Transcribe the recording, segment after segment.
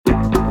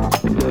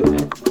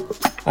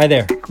Hi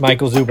there,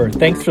 Michael Zuber.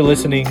 Thanks for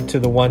listening to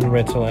the One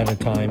Rental at a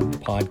Time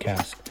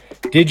podcast.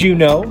 Did you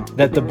know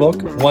that the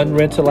book One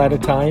Rental at a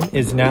Time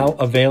is now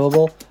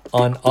available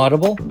on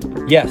Audible?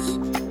 Yes,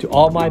 to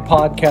all my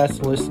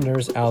podcast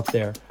listeners out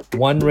there,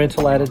 One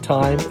Rental at a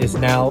Time is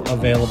now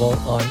available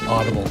on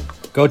Audible.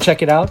 Go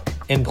check it out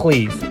and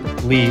please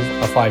leave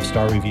a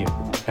 5-star review.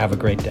 Have a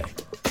great day.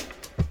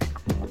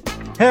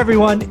 Hey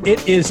everyone,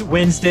 it is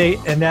Wednesday,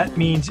 and that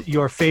means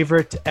your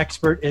favorite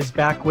expert is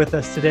back with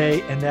us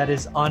today, and that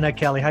is Anna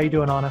Kelly. How you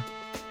doing, Anna?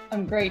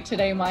 I'm great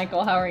today,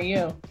 Michael. How are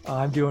you?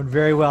 I'm doing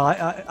very well.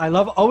 I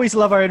always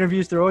love our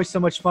interviews. They're always so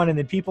much fun, and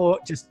then people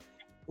just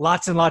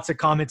lots and lots of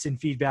comments and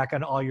feedback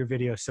on all your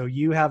videos. So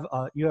you have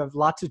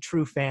lots of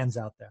true fans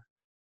out there.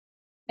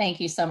 Thank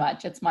you so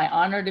much. It's my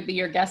honor to be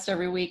your guest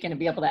every week and to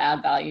be able to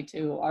add value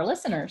to our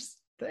listeners.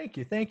 Thank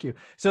you.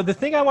 So the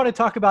thing I want to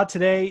talk about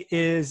today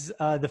is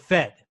the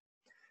Fed.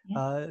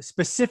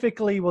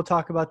 Specifically, we'll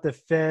talk about the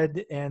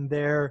Fed and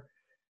their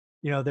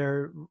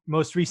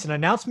most recent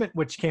announcement,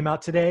 which came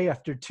out today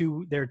after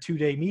their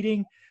 2-day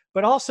meeting.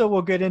 But also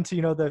we'll get into,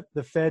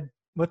 the Fed,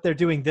 what they're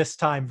doing this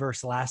time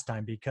versus last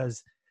time,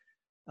 because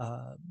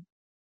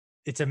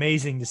it's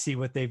amazing to see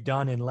what they've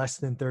done in less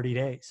than 30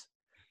 days.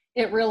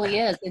 It really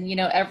is. And,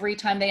 every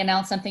time they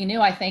announce something new,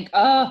 I think,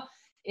 oh,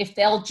 if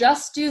they'll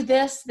just do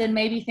this, then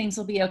maybe things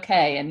will be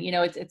okay. And,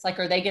 it's like,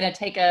 are they going to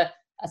take a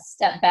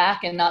step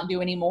back and not do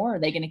any more? Are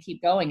they going to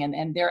keep going?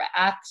 And they're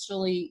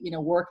actually,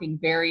 working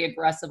very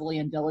aggressively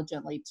and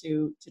diligently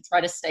to try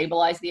to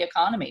stabilize the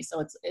economy.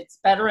 So it's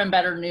better and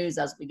better news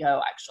as we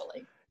go,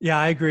 actually. Yeah,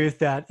 I agree with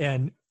that.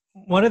 And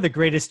one of the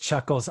greatest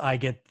chuckles I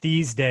get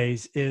these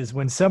days is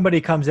when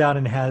somebody comes out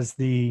and has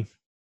the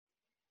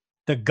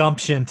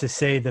gumption to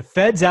say the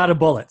Fed's out of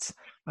bullets.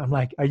 I'm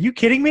like, are you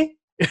kidding me?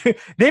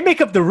 They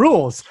make up the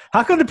rules.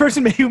 How can the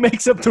person who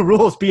makes up the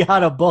rules be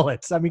out of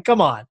bullets? I mean,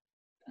 come on.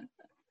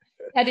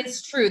 That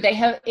is true. They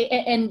have,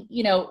 and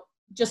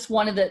just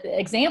one of the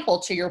example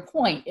to your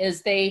point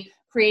is they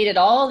created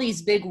all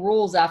these big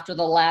rules after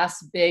the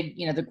last big,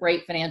 the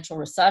great financial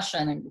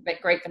recession and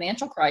great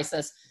financial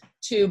crisis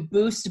to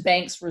boost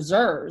banks'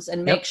 reserves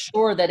and make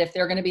sure that if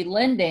they're going to be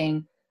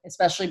lending,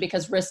 especially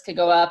because risk could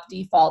go up,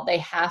 default, they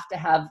have to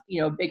have,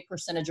 a big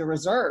percentage of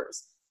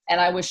reserves. And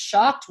I was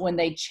shocked when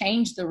they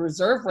changed the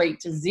reserve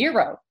rate to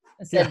 0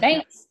 and said,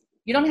 banks,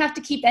 you don't have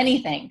to keep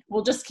anything.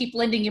 We'll just keep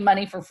lending you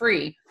money for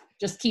free.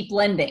 Just keep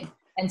lending.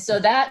 And so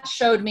that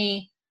showed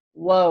me,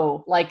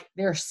 whoa, like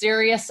they're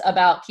serious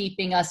about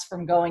keeping us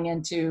from going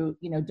into,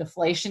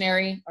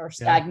 deflationary or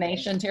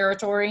stagnation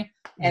territory.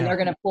 And they're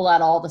going to pull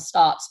out all the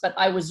stops. But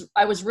I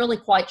was really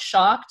quite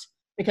shocked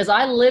because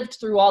I lived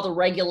through all the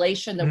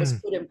regulation that was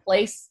put in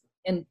place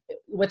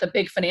with a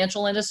big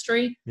financial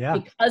industry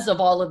because of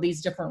all of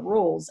these different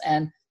rules.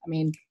 And I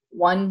mean,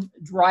 one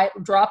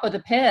drop of the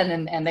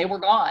pen and they were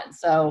gone.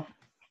 So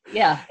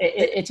yeah,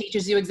 it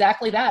teaches you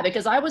exactly that,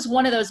 because I was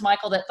one of those,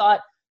 Michael, that thought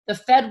the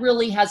Fed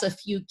really has a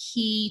few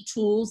key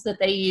tools that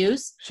they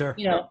use. Sure.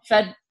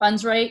 Fed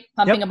funds rate,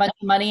 pumping a bunch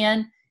of money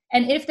in.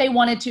 And if they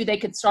wanted to, they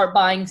could start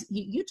buying,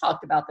 you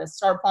talked about this,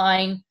 start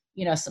buying,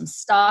 some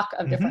stock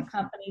of different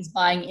companies,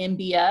 buying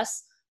MBS.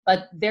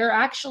 But they're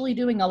actually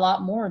doing a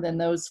lot more than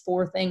those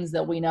 4 things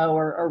that we know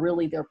are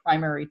really their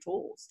primary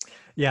tools.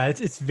 Yeah,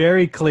 it's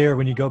very clear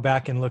when you go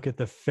back and look at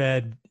the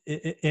Fed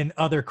in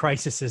other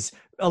crises.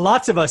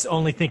 Lots of us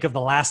only think of the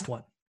last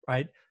one,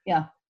 right?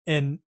 Yeah.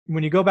 And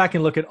when you go back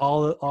and look at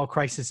all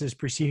crises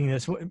preceding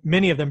this,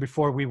 many of them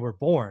before we were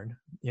born,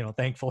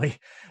 thankfully,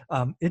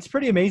 it's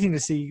pretty amazing to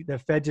see the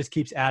Fed just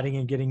keeps adding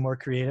and getting more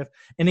creative.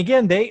 And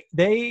again,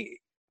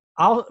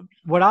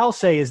 what I'll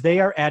say is they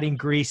are adding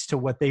grease to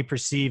what they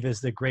perceive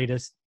as the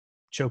greatest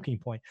choking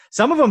point.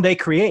 Some of them they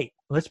create.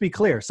 Let's be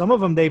clear. Some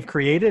of them they've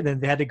created and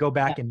they had to go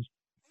back and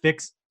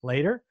fix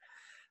later.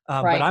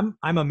 Right. But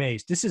I'm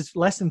amazed. This is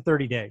less than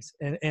 30 days.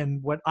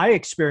 And what I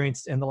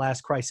experienced in the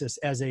last crisis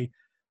as a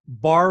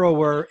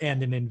borrower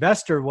and an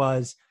investor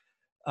was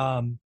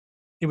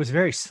it was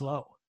very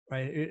slow,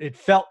 right? It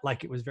felt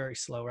like it was very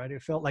slow, right?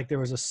 It felt like there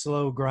was a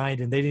slow grind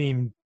and they didn't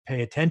even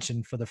pay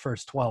attention for the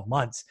first 12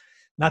 months.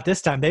 Not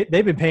this time. They've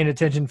been paying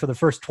attention for the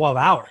first 12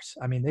 hours.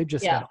 I mean, they've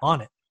just been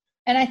on it.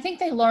 And I think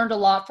they learned a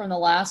lot from the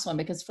last one,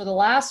 because for the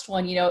last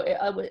one,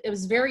 it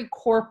was very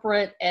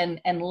corporate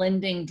and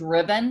lending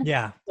driven.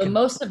 Yeah. So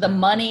most of the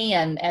money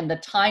and the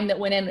time that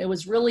went in, it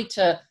was really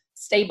to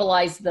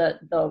stabilize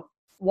the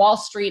Wall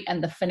Street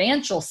and the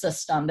financial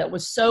system that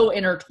was so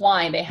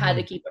intertwined. They had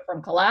to keep it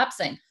from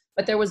collapsing.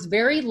 But there was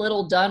very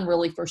little done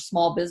really for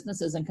small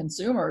businesses and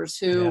consumers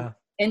who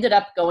ended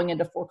up going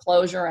into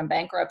foreclosure and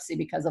bankruptcy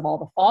because of all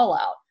the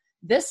fallout.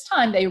 This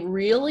time they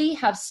really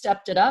have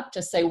stepped it up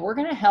to say, we're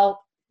going to help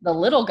the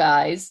little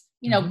guys,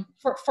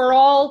 for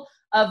all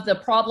of the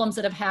problems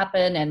that have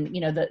happened and,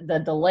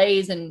 the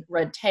delays and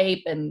red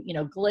tape and,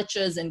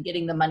 glitches and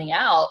getting the money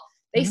out,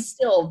 they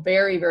still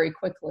very, very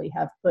quickly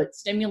have put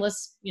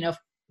stimulus,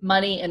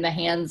 money in the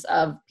hands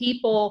of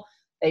people.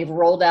 They've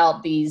rolled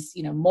out these,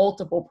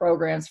 multiple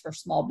programs for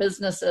small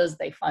businesses.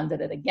 They funded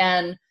it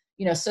again.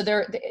 So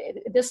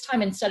this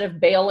time, instead of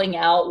bailing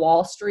out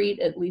Wall Street,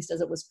 at least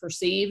as it was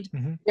perceived,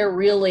 they're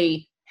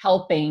really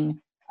helping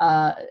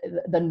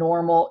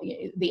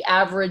the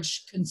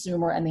average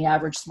consumer and the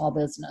average small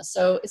business.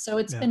 So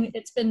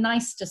it's been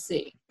nice to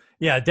see.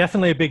 Yeah,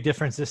 definitely a big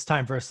difference this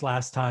time versus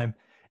last time.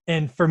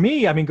 And for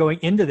me, I mean, going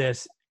into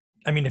this,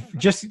 I mean, if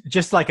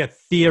just like a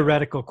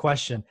theoretical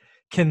question,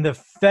 can the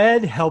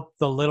Fed help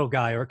the little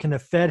guy, or can the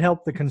Fed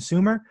help the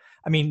consumer?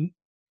 I mean,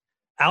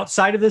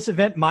 outside of this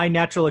event, my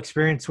natural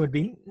experience would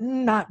be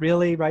not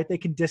really, right? They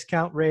can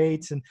discount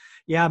rates and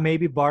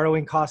maybe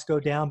borrowing costs go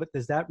down, but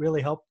does that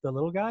really help the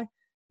little guy?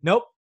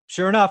 Nope.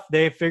 Sure enough,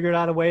 they figured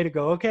out a way to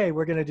go, okay,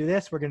 we're going to do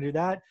this, we're going to do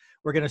that.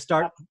 We're going to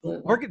start,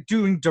 we're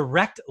doing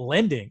direct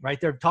lending, right?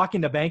 They're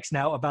talking to banks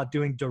now about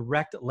doing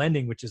direct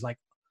lending, which is like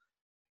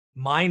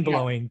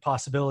mind-blowing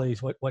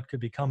possibilities, what could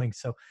be coming.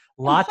 So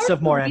lots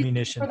of more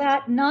ammunition for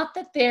that. Not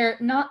that they're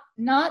not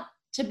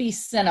to be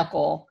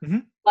cynical,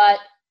 but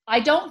I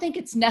don't think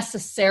it's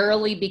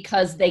necessarily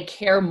because they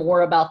care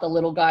more about the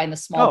little guy and the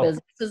small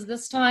businesses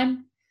this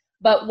time.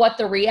 But what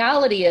the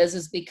reality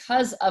is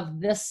because of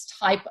this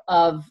type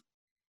of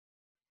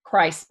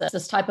crisis,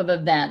 this type of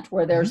event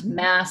where there's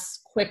mass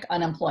quick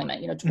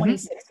unemployment,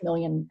 26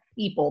 million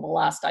people, the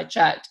last I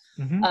checked,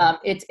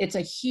 it's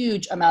a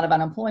huge amount of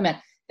unemployment.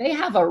 They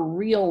have a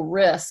real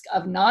risk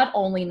of not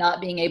only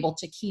not being able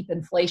to keep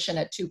inflation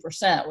at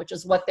 2%, which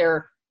is what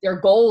their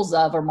goals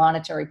of or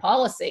monetary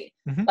policy,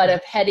 but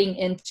of heading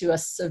into a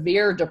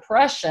severe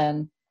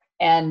depression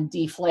and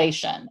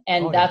deflation.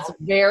 And that's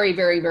very,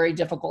 very, very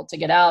difficult to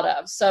get out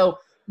of. So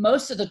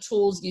most of the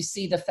tools you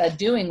see the Fed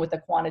doing with the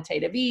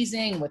quantitative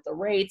easing, with the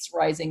rates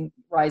rising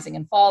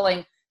and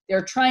falling,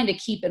 they're trying to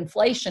keep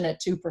inflation at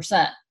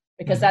 2%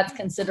 because that's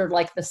considered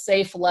like the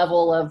safe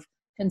level of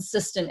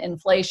consistent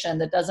inflation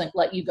that doesn't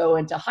let you go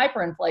into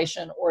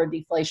hyperinflation or a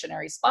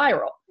deflationary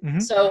spiral.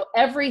 So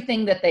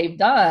everything that they've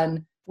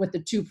done with the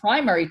two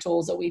primary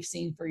tools that we've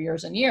seen for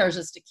years and years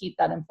is to keep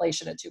that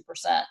inflation at 2%.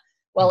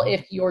 Well,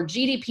 if your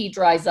GDP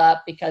dries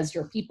up because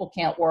your people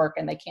can't work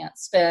and they can't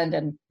spend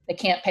and they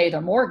can't pay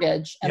their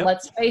mortgage, and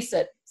let's face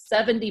it,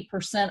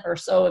 70% or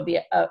so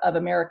of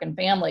American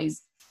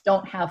families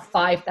don't have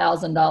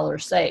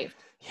 $5,000 saved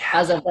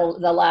as of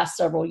the last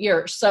several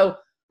years. So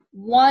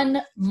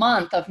 1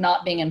 month of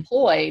not being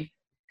employed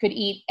could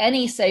eat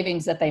any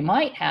savings that they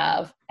might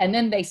have, and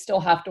then they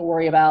still have to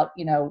worry about,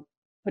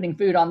 putting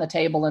food on the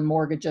table and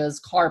mortgages,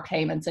 car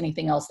payments,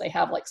 anything else they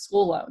have like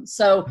school loans.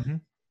 So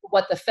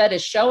what the Fed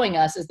is showing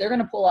us is they're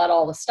going to pull out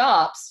all the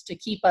stops to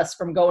keep us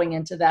from going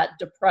into that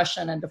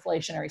depression and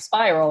deflationary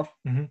spiral.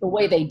 The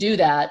way they do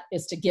that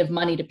is to give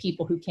money to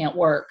people who can't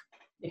work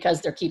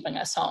because they're keeping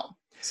us home.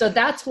 So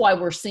that's why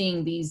we're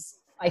seeing these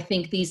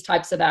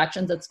types of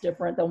actions. That's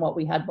different than what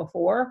we had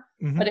before,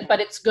 but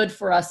it's good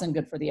for us and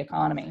good for the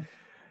economy.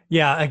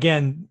 Yeah.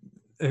 Again,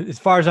 as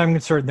far as I'm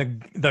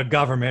concerned, the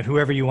government,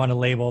 whoever you want to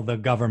label the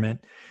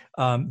government,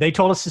 they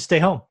told us to stay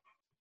home,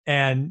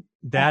 and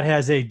that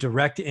has a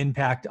direct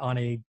impact on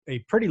a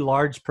pretty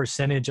large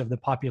percentage of the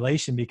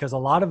population because a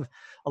lot of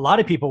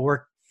people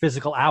work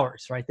physical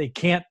hours, right? They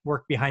can't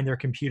work behind their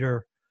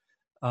computer.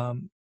 So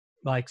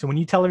when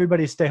you tell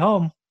everybody to stay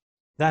home,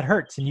 that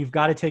hurts, and you've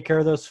got to take care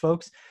of those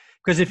folks,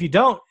 because if you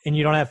don't, and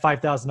you don't have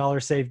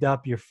 $5,000 saved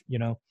up, you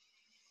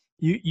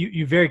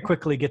very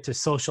quickly get to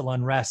social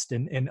unrest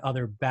and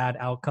other bad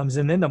outcomes.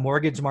 And then the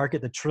mortgage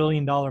market, the $1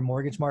 trillion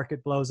mortgage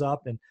market blows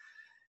up, and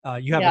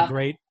you have a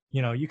great,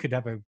 you could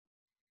have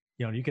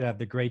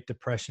the Great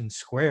Depression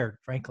squared,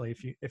 frankly,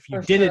 if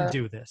you didn't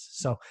do this.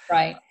 So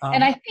right.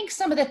 And I think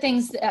some of the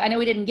things, I know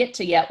we didn't get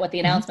to yet what the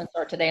announcements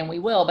are today, and we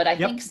will, but I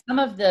think some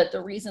of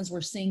the reasons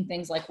we're seeing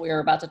things like we're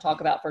about to talk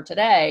about for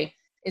today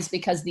is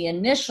because the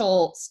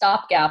initial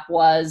stopgap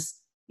was,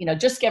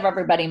 just give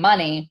everybody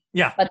money.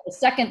 Yeah. But the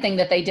second thing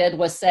that they did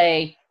was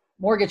say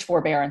mortgage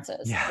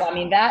forbearances. Yeah. Well, I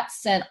mean, that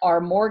sent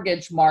our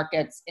mortgage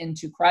markets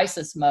into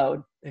crisis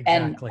mode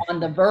and on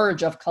the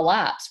verge of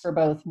collapse for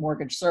both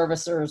mortgage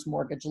servicers,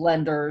 mortgage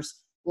lenders.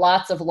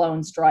 Lots of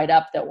loans dried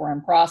up that were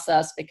in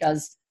process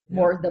because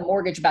the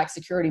mortgage-backed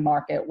security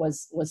market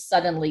was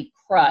suddenly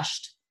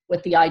crushed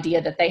with the idea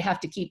that they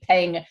have to keep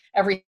paying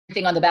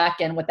everything on the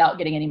back end without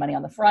getting any money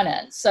on the front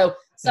end. So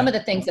some of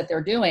the things that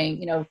they're doing,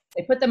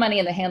 they put the money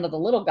in the hand of the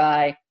little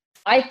guy.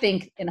 I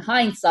think in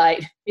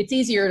hindsight, it's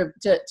easier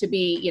to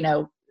be,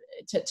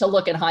 to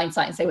look in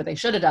hindsight and say what they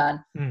should have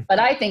done. But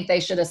I think they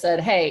should have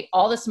said, hey,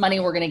 all this money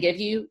we're going to give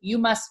you, you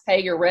must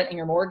pay your rent and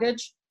your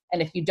mortgage.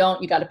 And if you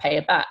don't, you got to pay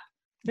it back.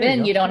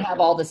 Then you don't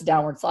have all this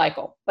downward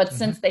cycle. But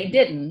since they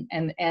didn't,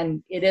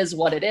 and it is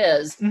what it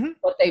is,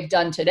 what they've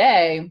done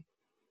today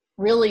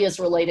really is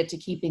related to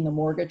keeping the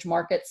mortgage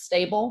market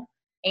stable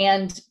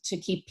and to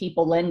keep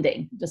people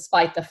lending,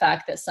 despite the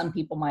fact that some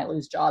people might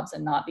lose jobs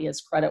and not be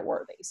as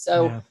creditworthy.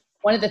 So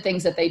one of the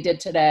things that they did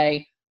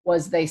today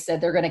was they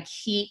said they're going to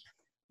keep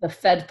the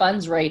Fed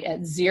funds rate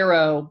at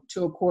 0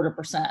 to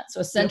 0.25%. So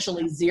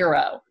essentially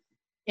 0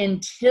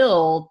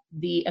 until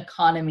the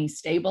economy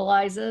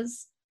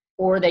stabilizes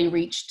or they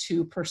reach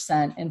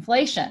 2%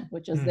 inflation,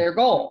 which is their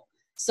goal.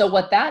 So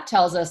what that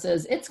tells us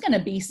is it's going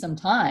to be some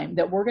time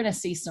that we're going to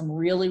see some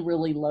really,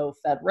 really low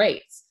Fed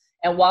rates.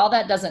 And while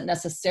that doesn't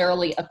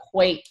necessarily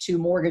equate to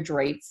mortgage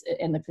rates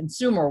in the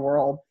consumer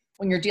world,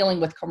 when you're dealing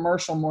with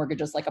commercial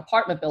mortgages like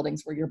apartment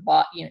buildings where you're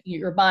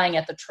buying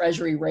at the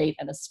treasury rate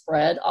and a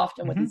spread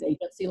often with these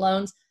agency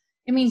loans,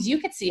 it means you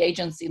could see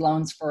agency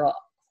loans for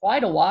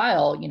quite a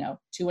while,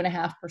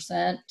 2.5%,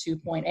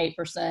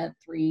 2.8%,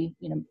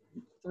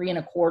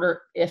 3.25%,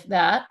 if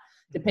that,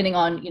 depending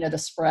on, the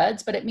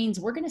spreads. But it means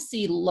we're going to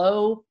see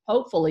low,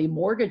 hopefully,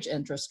 mortgage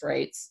interest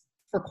rates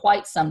for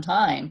quite some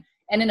time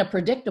and in a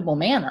predictable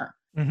manner.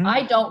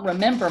 I don't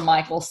remember,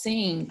 Michael,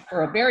 seeing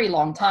for a very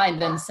long time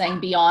them saying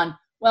beyond,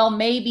 well,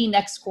 maybe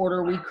next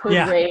quarter we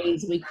could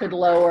raise, we could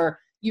lower.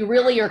 You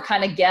really are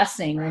kind of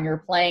guessing when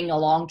you're playing a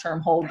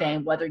long-term hold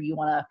game, whether you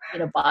want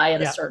to, buy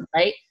at a certain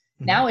rate.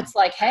 Now it's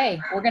like,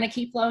 hey, we're going to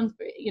keep loans,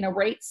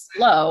 rates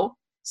low.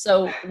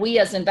 So we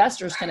as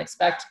investors can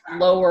expect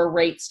lower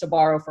rates to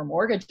borrow for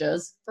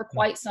mortgages for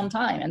quite some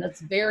time. And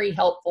that's very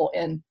helpful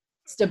in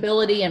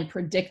stability and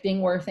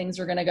predicting where things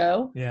are going to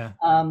go.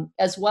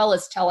 As well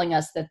as telling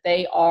us that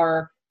they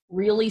are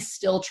really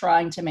still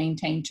trying to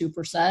maintain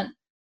 2%.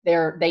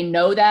 They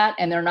know that,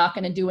 and they're not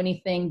going to do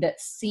anything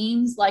that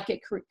seems like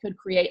it could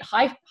create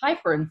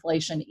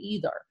hyperinflation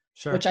either,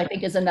 which I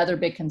think is another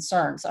big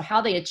concern. So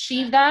how they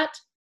achieve that,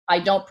 I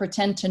don't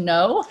pretend to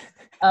know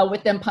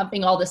with them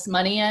pumping all this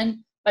money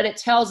in, but it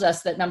tells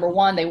us that, number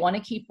one, they want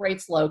to keep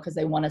rates low because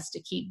they want us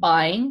to keep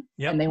buying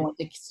and they want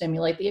to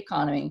stimulate the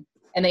economy.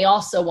 And they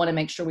also want to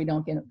make sure we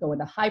don't go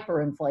into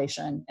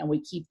hyperinflation and we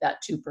keep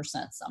that 2%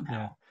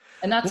 somehow.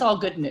 And that's all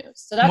good news.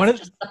 So that's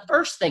just the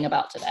first thing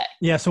about today.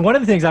 Yeah. So one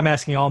of the things I'm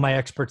asking all my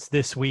experts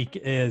this week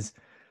is,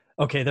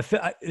 okay,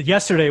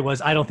 yesterday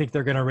was, I don't think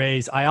they're going to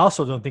raise. I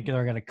also don't think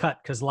they're going to cut,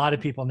 because a lot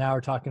of people now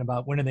are talking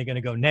about when are they going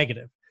to go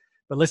negative.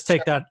 But let's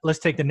take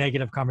the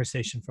negative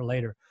conversation for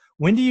later.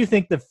 When do you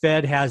think the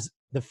Fed has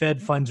the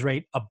Fed funds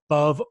rate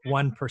above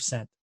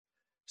 1%?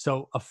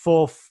 So a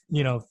full,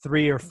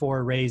 3 or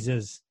 4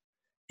 raises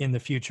in the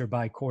future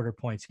by quarter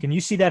points. Can you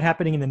see that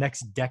happening in the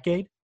next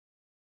decade?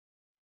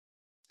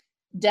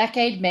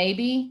 Decade,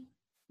 maybe.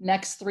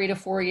 Next 3 to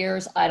 4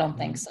 years, I don't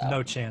think so.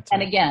 No chance.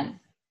 And again,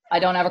 I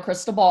don't have a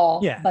crystal ball,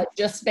 Yeah. but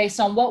just based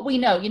on what we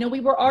know, we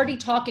were already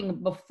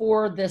talking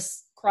before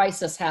this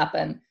crisis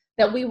happened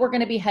that we were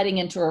going to be heading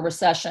into a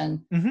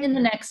recession in the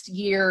next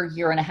year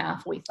and a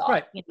half, we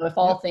thought, if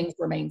all things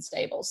remain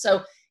stable.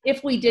 So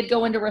if we did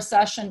go into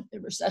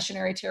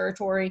recessionary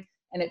territory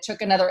and it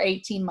took another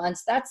 18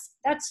 months,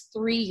 that's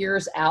 3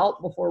 years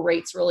out before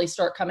rates really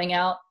start coming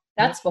out.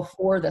 That's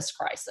before this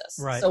crisis.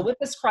 So with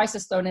this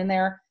crisis thrown in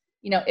there,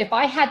 if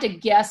I had to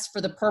guess for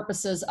the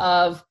purposes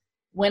of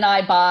when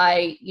I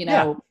buy,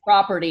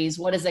 properties,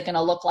 what is it going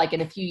to look like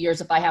in a few years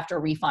if I have to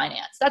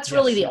refinance? That's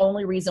really the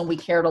only reason we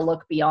care to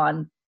look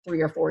beyond 3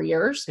 or 4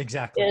 years.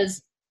 Exactly.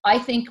 Is I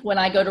think when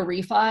I go to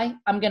refi,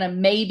 I'm going to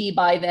maybe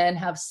by then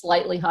have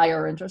slightly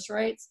higher interest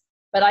rates.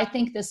 But I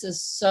think this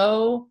is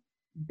so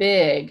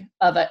big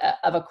of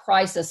a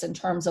crisis in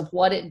terms of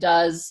what it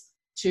does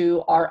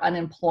to our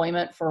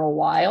unemployment for a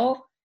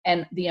while,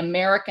 and the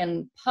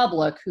American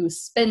public who's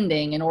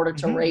spending in order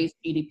to raise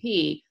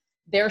GDP,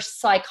 their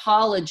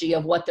psychology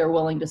of what they're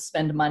willing to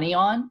spend money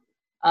on,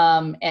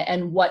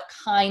 and what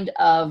kind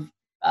of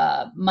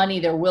money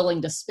they're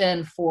willing to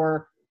spend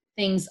for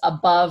things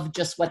above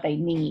just what they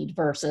need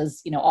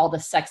versus, all the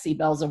sexy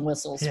bells and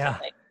whistles. For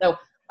things. So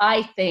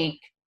I think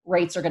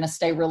rates are going to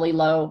stay really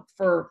low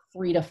for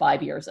 3 to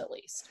 5 years at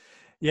least.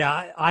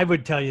 Yeah, I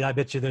would tell you, I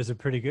bet you there's a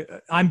pretty good,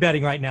 I'm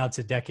betting right now it's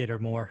a decade or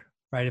more,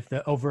 right? If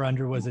the over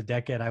under was a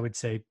decade, I would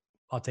say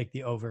I'll take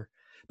the over.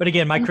 But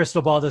again, my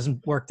crystal ball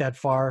doesn't work that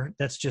far.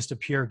 That's just a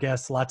pure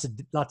guess. Lots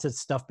of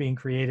stuff being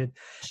created.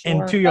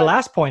 And to your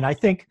last point, I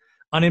think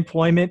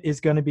unemployment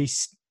is going to be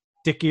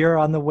stickier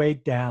on the way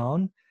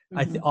down.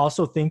 I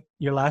also think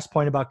your last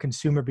point about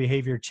consumer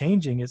behavior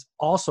changing is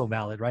also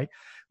valid, right?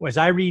 As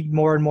I read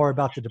more and more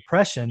about the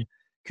Depression,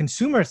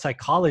 consumer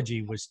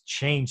psychology was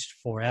changed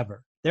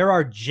forever. There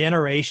are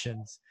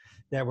generations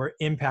that were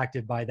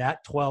impacted by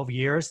that 12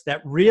 years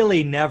that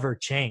really never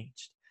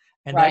changed.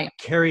 And that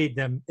carried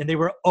them, and they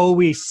were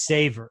always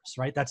savers,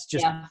 right? That's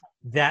just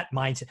that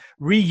mindset.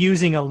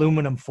 Reusing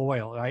aluminum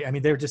foil, right? I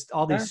mean, they're just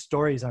all these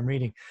stories I'm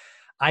reading.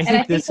 I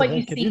think what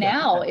you see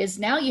now is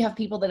you have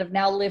people that have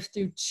now lived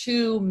through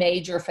 2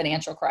 major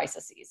financial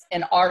crises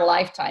in our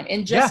lifetime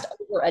in just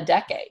over a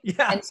decade.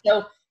 And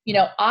so,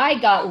 I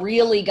got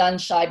really gun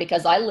shy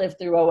because I lived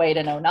through 08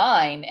 and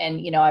 09.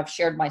 And, I've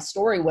shared my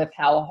story with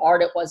how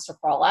hard it was to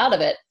crawl out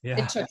of it.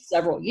 It took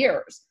several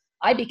years.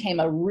 I became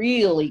a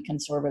really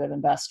conservative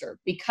investor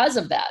because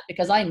of that,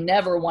 because I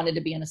never wanted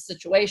to be in a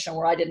situation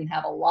where I didn't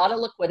have a lot of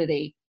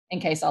liquidity in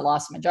case I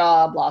lost my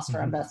job, lost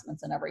our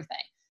investments and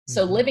everything.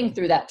 So living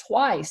through that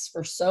twice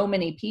for so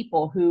many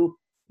people who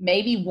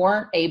maybe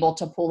weren't able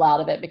to pull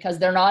out of it because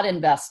they're not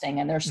investing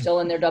and they're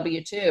still in their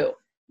W-2.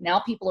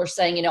 Now people are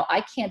saying,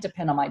 I can't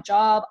depend on my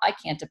job. I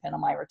can't depend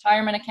on my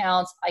retirement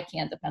accounts. I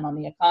can't depend on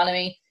the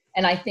economy.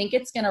 And I think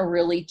it's going to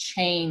really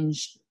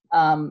change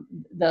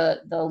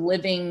the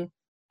living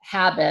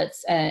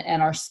habits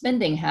and our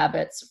spending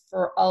habits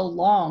for a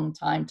long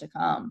time to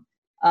come.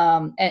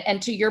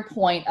 And to your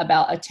point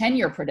about a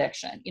 10-year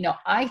prediction,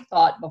 I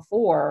thought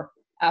before,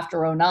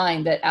 after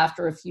 '09, that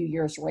after a few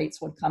years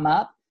rates would come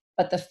up,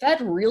 but the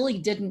Fed really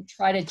didn't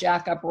try to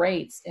jack up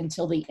rates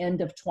until the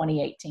end of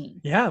 2018.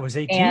 Yeah, it was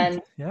 18.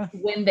 And yeah.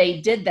 when they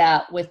did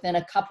that, within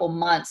a couple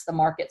months, the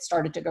market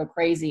started to go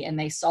crazy, and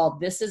they saw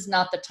this is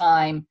not the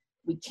time.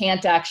 We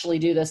can't actually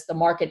do this. The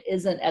market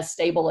isn't as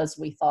stable as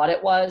we thought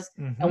it was.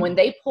 Mm-hmm. And when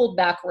they pulled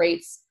back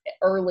rates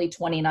early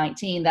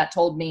 2019, that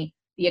told me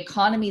the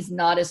economy's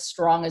not as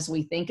strong as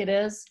we think it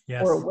is,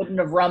 Yes. or it wouldn't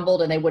have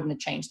rumbled and they wouldn't have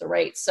changed the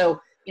rates.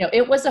 So,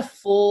 it was a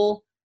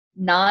full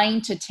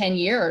 9 to 10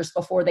 years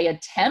before they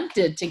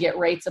attempted to get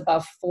rates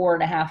above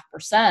 4.5%.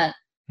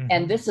 Mm-hmm.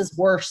 And this is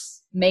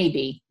worse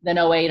maybe than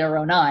 '08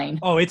 or '09.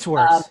 Oh, it's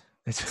worse.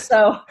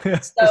 So,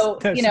 there's no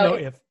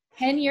if.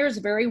 10 years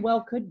very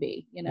well could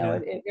be,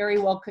 it very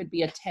well could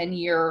be a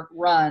 10-year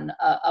run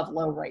of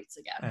low rates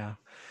again. Yeah.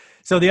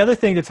 So the other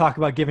thing to talk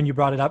about, given you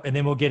brought it up, and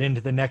then we'll get into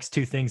the next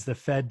two things the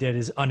Fed did,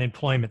 is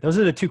unemployment. Those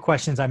are the two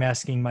questions I'm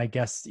asking my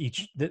guests,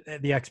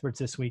 the experts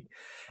this week.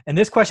 And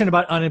this question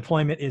about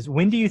unemployment is,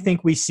 when do you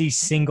think we see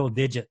single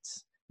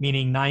digits,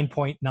 meaning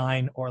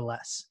 9.9 or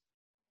less?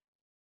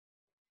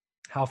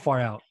 How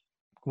far out?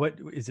 What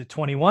is it,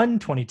 21,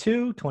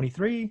 22,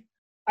 23?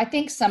 I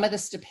think some of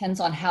this depends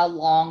on how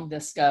long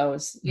this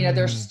goes.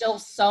 There's still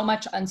so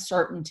much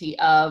uncertainty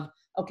of,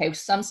 okay,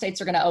 some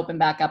states are going to open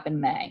back up in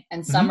May,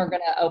 and some are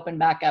going to open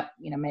back up,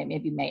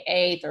 maybe May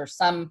 8th or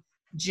some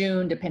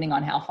June, depending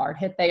on how hard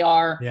hit they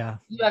are. Yeah.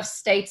 You have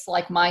states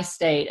like my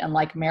state and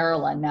like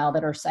Maryland now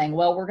that are saying,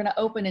 well, we're going to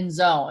open in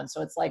zones.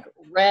 So it's like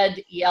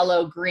red,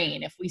 yellow,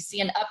 green. If we see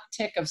an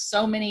uptick of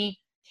so many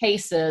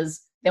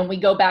cases, then we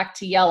go back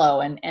to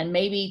yellow, and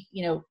maybe,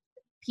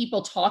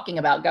 people talking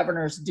about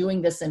governors doing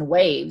this in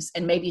waves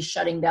and maybe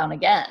shutting down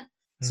again.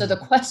 So the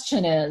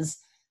question is,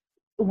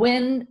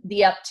 when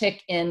the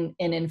uptick in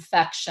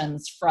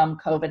infections from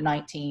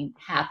COVID-19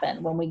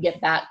 happen, when we get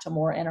back to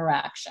more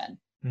interaction,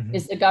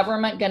 is the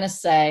government going to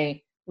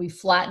say, we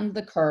flattened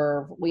the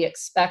curve, we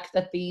expect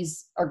that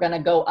these are going to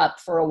go up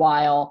for a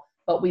while,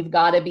 but we've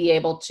got to be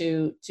able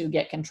to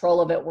get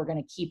control of it. We're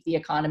going to keep the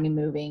economy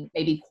moving,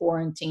 maybe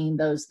quarantine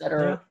those that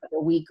are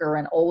weaker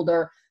and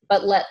older,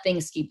 but let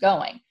things keep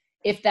going.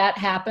 If that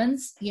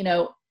happens,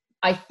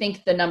 I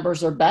think the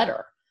numbers are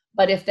better.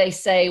 But if they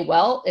say,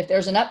 well, if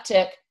there's an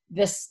uptick,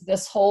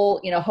 this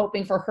whole,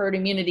 hoping for herd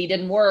immunity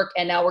didn't work,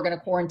 and now we're going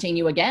to quarantine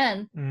you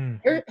again,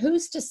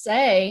 who's to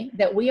say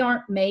that we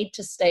aren't made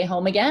to stay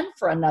home again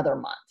for another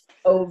month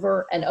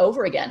over and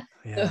over again?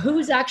 Yeah. So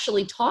who's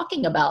actually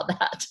talking about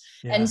that?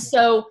 Yeah. And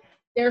so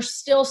there's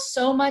still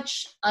so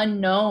much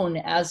unknown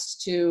as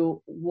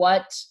to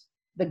what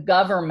the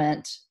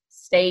government,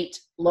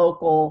 state,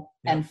 local,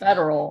 and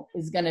federal,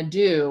 is going to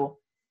do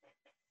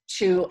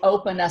to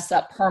open us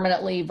up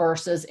permanently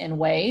versus in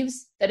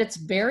waves, that it's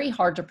very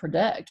hard to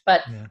predict.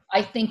 But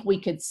I think we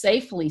could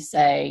safely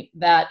say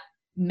that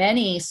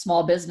many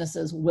small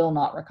businesses will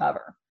not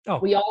recover. Oh.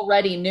 We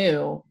already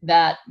knew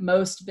that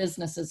most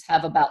businesses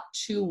have about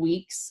 2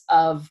 weeks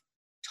of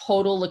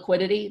total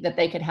liquidity that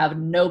they could have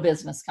no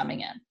business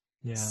coming in.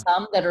 Yeah.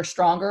 Some that are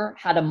stronger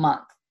had a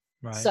month.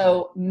 Right.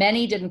 So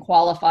many didn't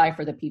qualify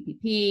for the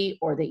PPP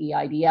or the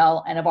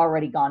EIDL and have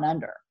already gone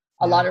under.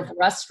 A lot of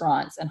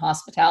restaurants and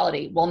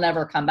hospitality will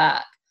never come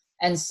back.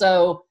 And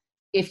so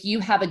if you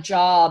have a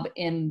job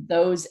in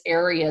those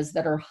areas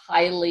that are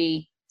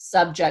highly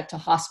subject to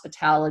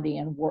hospitality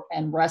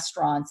and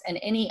restaurants and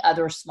any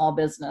other small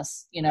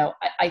business,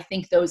 I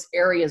think those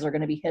areas are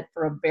going to be hit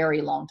for a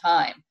very long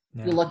time.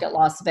 Yeah. You look at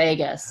Las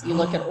Vegas, you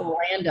look at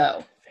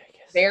Orlando,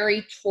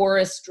 very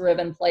tourist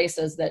driven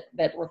places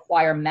that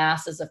require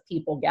masses of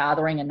people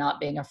gathering and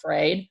not being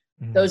afraid.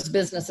 Those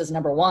businesses,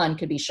 number one,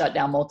 could be shut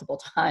down multiple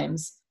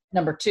times.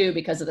 Number two,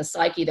 because of the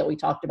psyche that we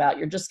talked about,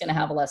 you're just going to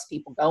have less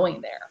people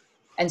going there.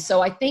 And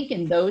so I think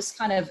in those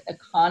kind of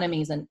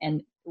economies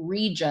and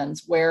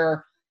regions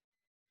where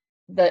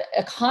the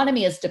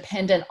economy is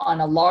dependent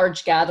on a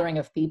large gathering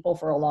of people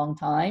for a long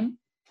time,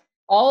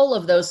 all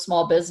of those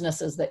small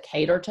businesses that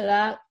cater to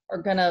that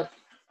are going to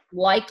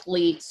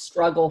likely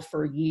struggle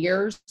for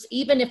years.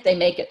 Even if they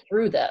make it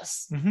through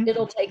this,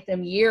 it'll take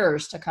them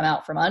years to come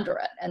out from under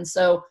it. And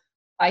so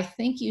I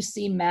think you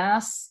see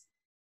mass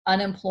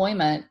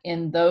unemployment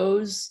in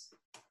those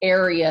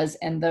areas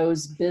and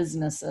those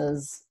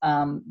businesses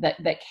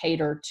that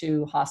cater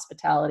to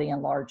hospitality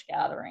and large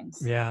gatherings.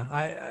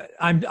 Yeah,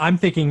 I'm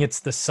thinking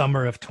it's the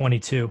summer of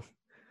 22,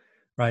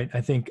 right?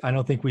 I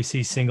don't think we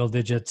see single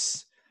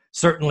digits.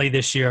 Certainly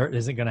this year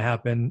isn't going to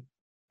happen.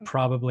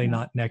 Probably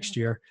not next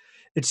year.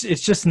 It's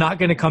just not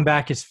going to come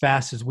back as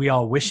fast as we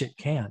all wish it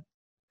can.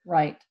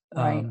 Right.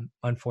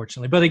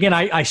 Unfortunately, but again,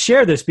 I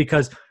share this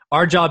because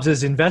our jobs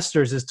as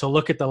investors is to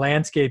look at the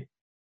landscape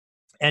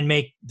and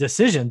make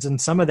decisions. And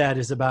some of that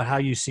is about how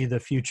you see the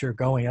future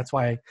going. That's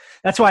why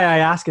I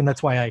ask, and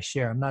that's why I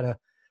share.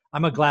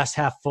 I'm a glass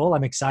half full.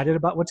 I'm excited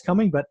about what's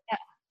coming, but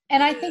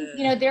And I think,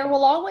 there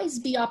will always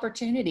be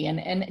opportunity,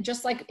 and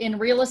just like in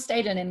real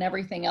estate and in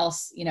everything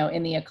else,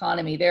 in the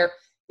economy, there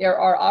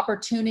are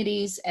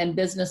opportunities and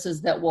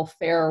businesses that will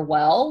fare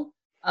well.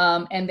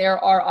 And there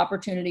are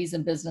opportunities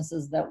and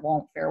businesses that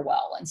won't fare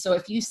well. And so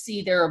if you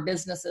see there are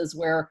businesses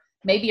where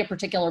maybe a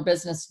particular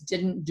business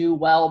didn't do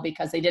well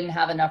because they didn't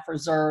have enough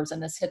reserves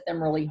and this hit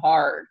them really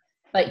hard,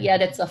 but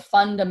yet it's a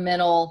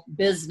fundamental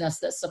business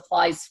that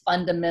supplies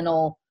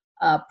fundamental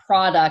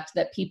product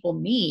that people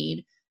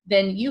need,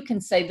 then you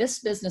can say this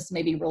business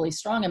may be really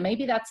strong. And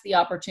maybe that's the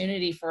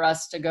opportunity for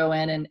us to go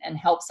in and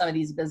help some of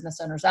these business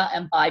owners out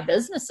and buy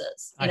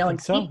businesses, and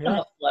keep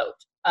them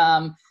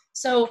afloat.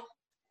 So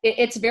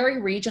it's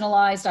very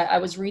regionalized. I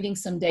was reading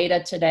some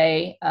data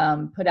today,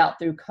 put out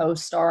through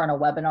CoStar on a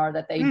webinar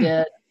that they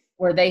did,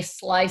 where they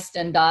sliced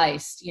and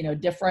diced,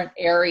 different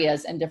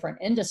areas and different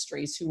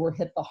industries who were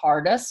hit the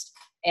hardest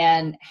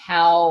and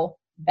how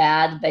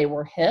bad they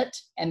were hit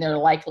and their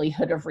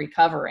likelihood of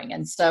recovering.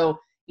 And so,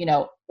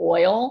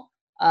 oil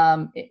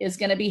is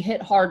going to be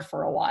hit hard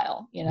for a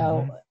while.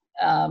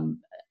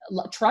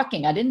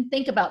 Trucking, I didn't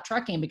think about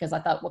trucking because I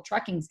thought, well,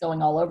 trucking's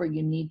going all over.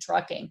 You need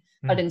trucking.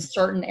 But in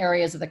certain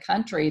areas of the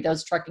country,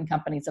 those trucking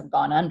companies have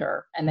gone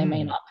under and they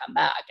may not come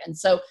back. And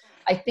so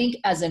I think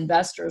as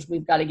investors,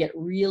 we've got to get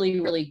really,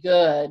 really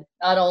good,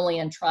 not only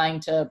in trying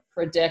to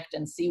predict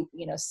and see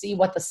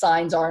what the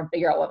signs are and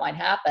figure out what might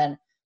happen,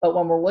 but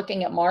when we're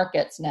looking at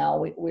markets now,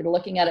 we're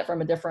looking at it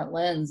from a different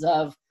lens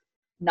of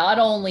not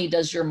only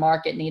does your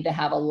market need to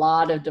have a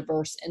lot of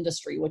diverse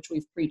industry, which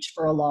we've preached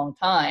for a long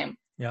time,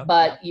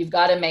 but you've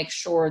got to make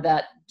sure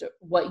that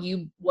what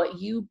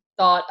you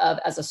thought of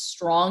as a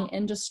strong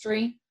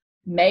industry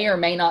may or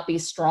may not be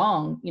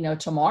strong,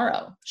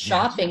 tomorrow.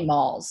 Shopping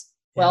malls.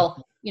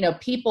 Well,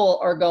 people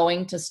are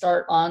going to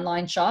start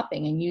online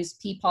shopping and use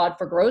Peapod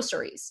for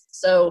groceries.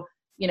 So,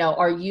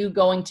 are you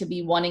going to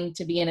be wanting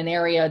to be in an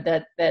area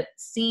that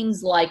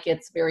seems like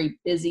it's very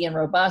busy and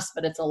robust,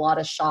 but it's a lot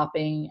of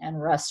shopping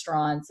and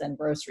restaurants and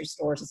grocery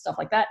stores and stuff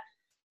like that?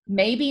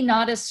 Maybe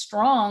not as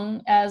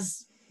strong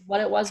as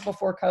what it was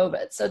before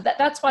COVID. So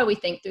that's why we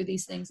think through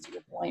these things, to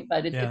your point,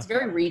 but it's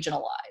very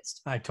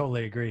regionalized. I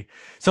totally agree.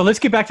 So let's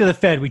get back to the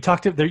Fed. We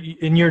talked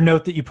in your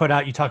note that you put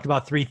out, you talked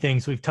about three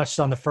things. We've touched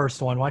on the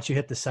first one. Why don't you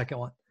hit the second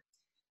one?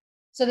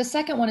 So the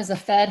second one is the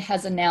Fed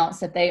has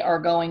announced that they are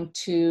going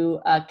to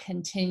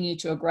continue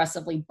to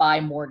aggressively buy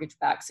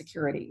mortgage-backed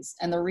securities.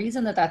 And the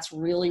reason that that's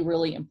really,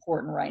 really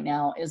important right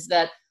now is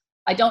that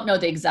I don't know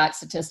the exact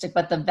statistic,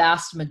 but the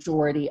vast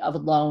majority of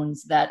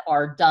loans that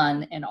are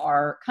done in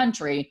our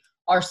country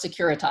are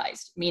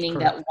securitized, meaning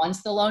that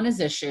once the loan is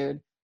issued,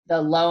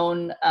 the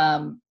loan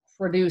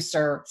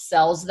producer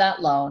sells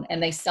that loan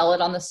and they sell it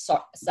on the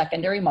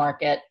secondary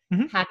market,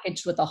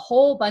 packaged with a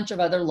whole bunch of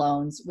other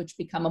loans, which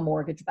become a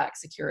mortgage-backed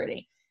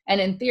security. And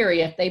in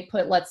theory, if they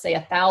put, let's say,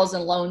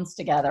 1,000 loans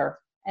together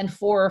and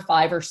 4 or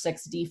 5 or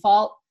 6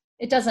 default,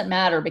 it doesn't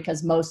matter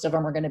because most of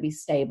them are going to be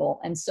stable.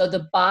 And so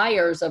the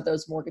buyers of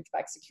those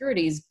mortgage-backed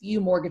securities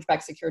view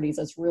mortgage-backed securities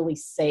as really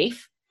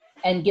safe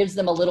and gives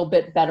them a little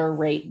bit better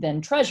rate than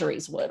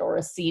treasuries would or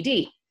a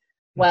CD.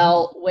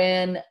 Well,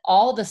 when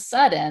all of a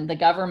sudden the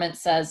government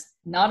says,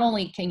 not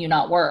only can you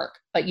not work,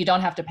 but you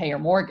don't have to pay your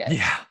mortgage.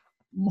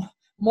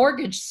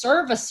 Mortgage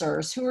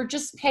servicers who are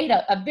just paid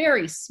a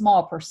very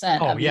small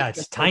percent of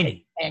it's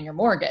tiny paying your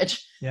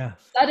mortgage,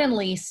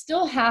 suddenly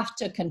still have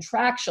to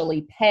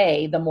contractually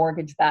pay the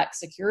mortgage-backed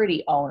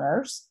security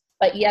owners,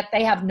 but yet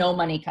they have no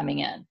money coming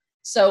in.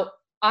 So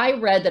I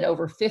read that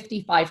over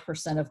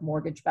 55% of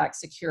mortgage-backed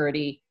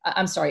security,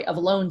 of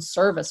loan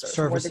servicers,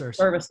 mortgage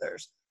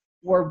servicers,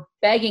 were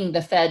begging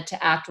the Fed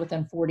to act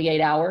within 48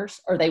 hours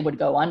or they would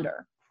go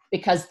under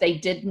because they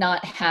did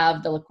not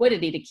have the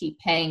liquidity to keep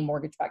paying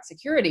mortgage-backed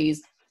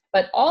securities.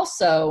 But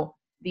also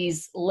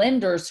these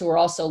lenders who are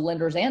also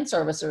lenders and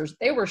servicers,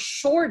 they were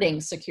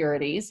shorting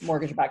securities,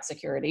 mortgage-backed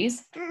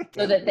securities,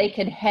 so that they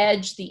could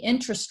hedge the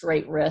interest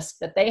rate risk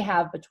that they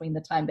have between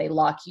the time they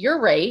lock your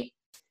rate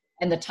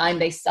and the time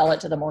they sell it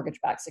to the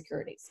mortgage-backed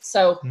securities.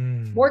 So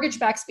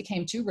mortgage-backs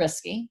became too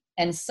risky,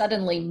 and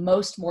suddenly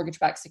most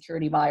mortgage-backed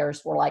security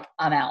buyers were like,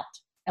 I'm out.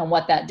 And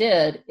what that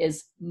did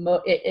is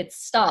it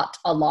stopped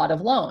a lot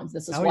of loans.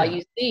 This is why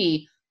you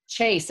see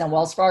Chase and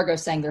Wells Fargo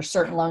saying there's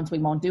certain loans we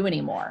won't do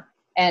anymore.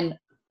 And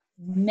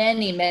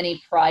many,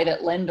 many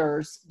private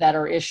lenders that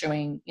are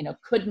issuing,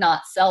 could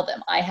not sell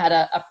them. I had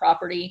a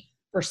property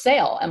for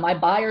sale and my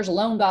buyer's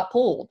loan got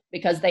pulled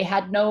because they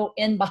had no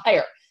end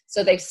buyer.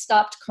 So they've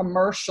stopped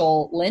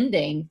commercial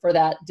lending for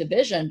that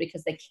division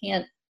because they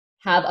can't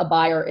have a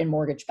buyer in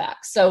mortgage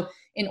back. So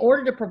in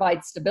order to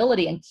provide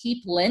stability and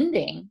keep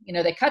lending,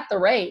 they cut the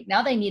rate.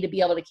 Now they need to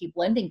be able to keep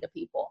lending to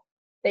people.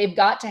 They've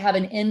got to have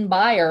an end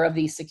buyer of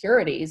these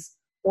securities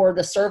or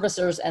the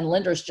servicers and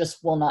lenders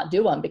just will not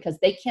do them because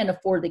they can't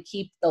afford to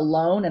keep the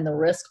loan and the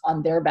risk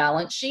on their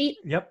balance sheet.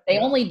 They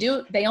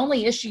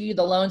only issue you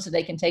the loan so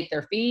they can take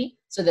their fee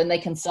so then they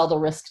can sell the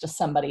risk to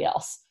somebody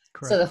else.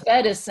 So the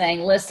Fed is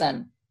saying,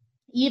 listen,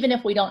 even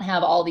if we don't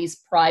have all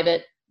these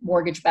private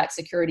mortgage-backed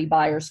security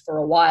buyers for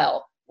a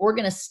while, we're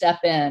going to step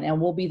in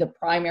and we'll be the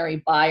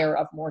primary buyer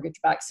of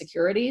mortgage-backed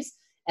securities.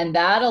 And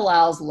that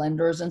allows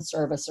lenders and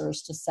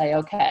servicers to say,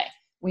 okay,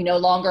 we no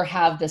longer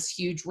have this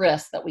huge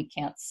risk that we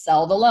can't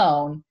sell the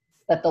loan,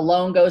 that the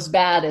loan goes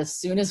bad as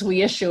soon as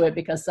we issue it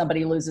because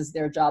somebody loses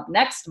their job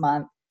next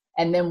month.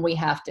 And then we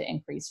have to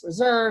increase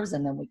reserves,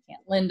 and then we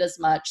can't lend as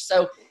much.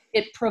 So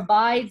it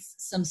provides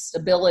some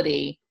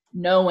stability,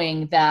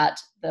 knowing that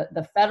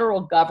the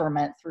federal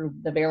government through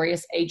the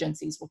various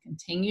agencies will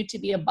continue to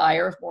be a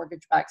buyer of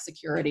mortgage-backed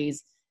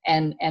securities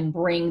and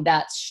bring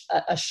that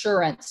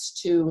assurance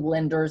to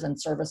lenders and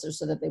servicers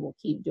so that they will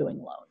keep doing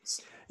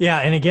loans. Yeah,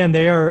 and again,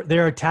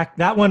 they're attacked.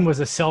 That one was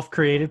a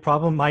self-created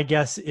problem. My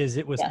guess is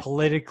it was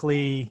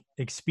politically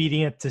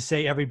expedient to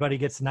say everybody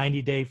gets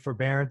 90-day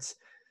forbearance.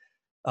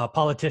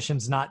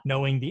 Politicians not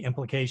knowing the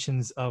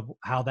implications of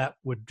how that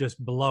would just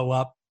blow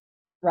up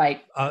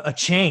a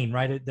chain,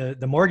 right?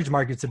 The mortgage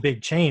market's a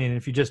big chain, and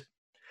if you just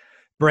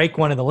break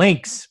one of the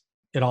links,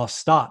 it all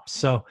stops.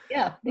 So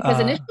yeah, because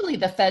initially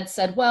the Fed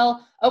said,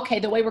 well, okay,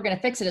 the way we're going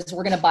to fix it is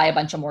we're going to buy a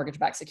bunch of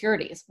mortgage-backed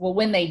securities. Well,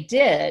 when they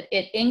did,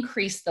 it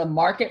increased the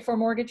market for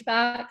mortgage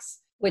backs,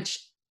 which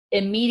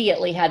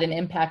immediately had an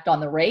impact on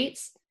the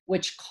rates,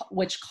 which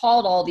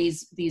called all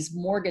these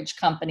mortgage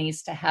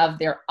companies to have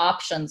their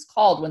options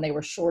called when they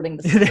were shorting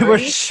the securities. They were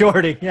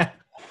shorting, yeah.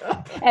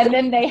 And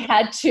then they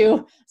had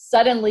to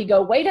suddenly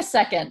go, wait a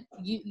second,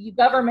 you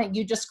government,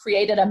 you just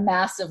created a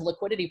massive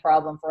liquidity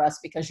problem for us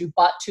because you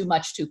bought too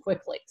much too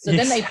quickly. So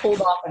then they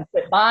pulled off and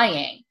quit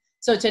buying.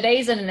 So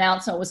today's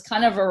announcement was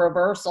kind of a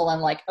reversal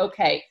and like,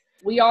 okay,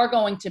 we are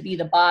going to be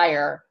the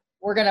buyer.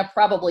 We're going to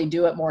probably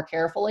do it more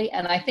carefully.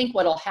 And I think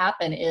what'll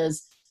happen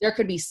is there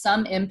could be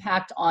some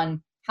impact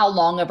on how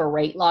long of a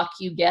rate lock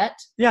you get.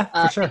 Yeah,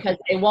 for sure. Because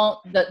they won't,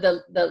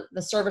 the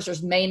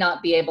servicers may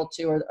not be able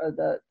to, or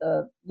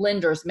the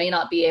lenders may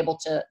not be able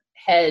to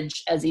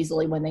hedge as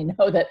easily when they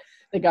know that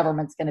the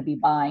government's going to be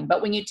buying.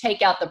 But when you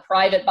take out the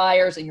private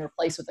buyers and you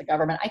replace with the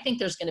government, I think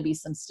there's going to be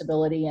some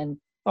stability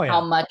in how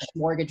much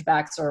mortgage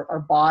backs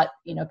are bought,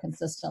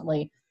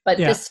 consistently. But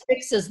this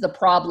fixes the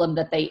problem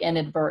that they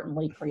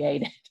inadvertently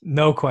created.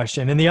 No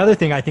question. And the other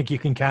thing I think you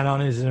can count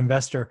on as an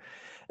investor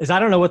is, I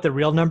don't know what the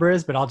real number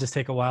is, but I'll just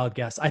take a wild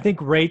guess. I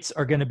think rates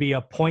are going to be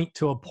 1 point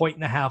to 1.5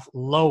 points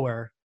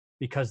lower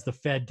because the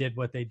Fed did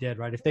what they did,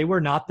 right? If they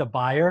were not the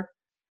buyer,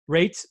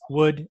 rates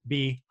would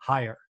be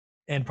higher,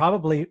 and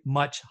probably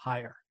much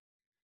higher.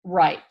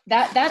 Right.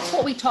 That's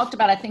what we talked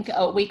about, I think,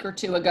 a week or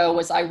two ago,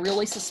 was I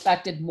really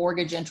suspected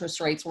mortgage interest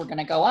rates were going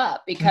to go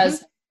up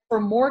because for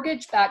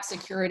mortgage-backed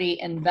security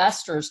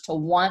investors to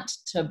want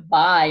to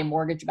buy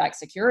mortgage-backed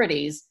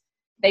securities,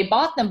 they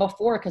bought them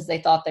before because they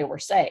thought they were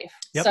safe.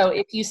 Yep. So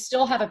if you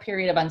still have a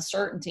period of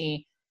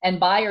uncertainty, and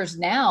buyers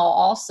now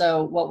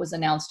also, what was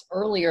announced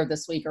earlier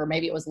this week, or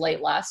maybe it was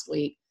late last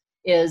week,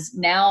 is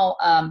now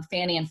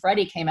Fannie and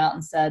Freddie came out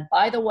and said,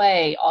 by the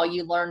way, all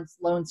you loan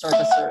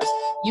servicers,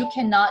 you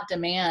cannot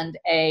demand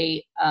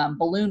a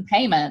balloon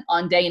payment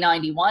on day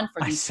 91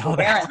 for these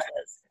forbearances.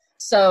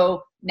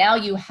 So now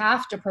you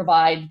have to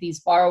provide these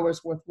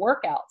borrowers with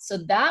workouts. So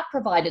that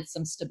provided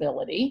some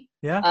stability.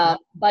 Yeah.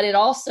 But it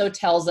also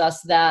tells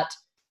us that,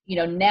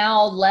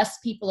 now less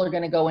people are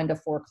going to go into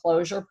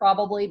foreclosure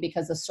probably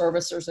because the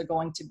servicers are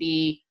going to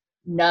be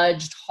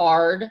nudged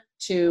hard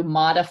to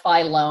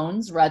modify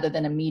loans rather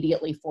than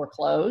immediately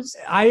foreclose.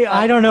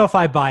 I don't know if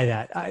I buy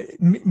that.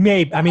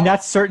 Maybe. I mean,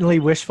 that's certainly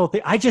wishful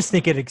thing. I just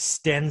think it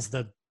extends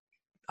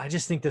I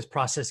just think this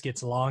process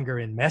gets longer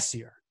and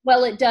messier.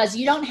 Well, it does.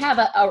 You don't have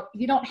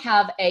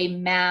a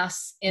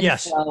mass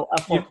inflow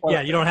of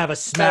foreclosure. You don't have a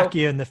smack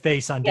you in the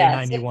face on day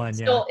 91.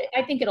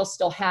 I think it'll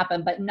still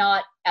happen, but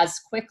not as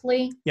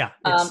quickly. Yeah.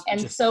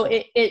 So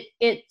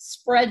it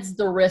spreads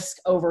the risk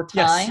over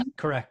time. Yes,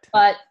 correct.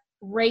 But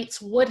rates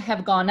would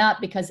have gone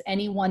up because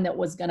anyone that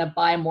was going to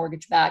buy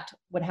mortgage-backed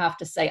would have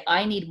to say,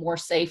 I need more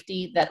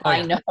safety, that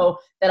I know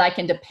that I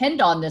can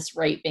depend on this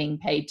rate being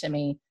paid to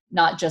me,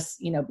 not just,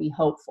 be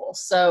hopeful.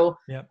 So,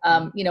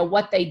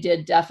 what they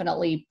did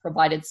definitely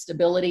provided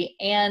stability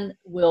and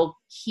will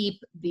keep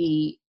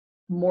the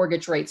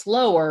mortgage rates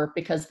lower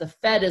because the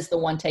Fed is the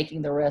one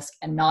taking the risk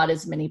and not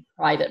as many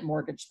private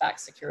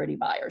mortgage-backed security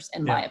buyers,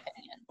 in my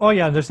opinion. Oh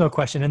yeah, there's no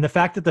question. And the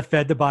fact that the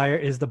Fed, the buyer,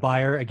 is the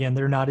buyer, again,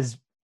 they're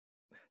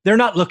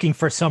not looking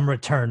for some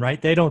return,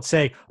 right? They don't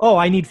say, oh,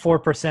 I need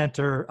 4%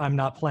 or I'm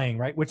not playing,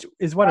 right? Which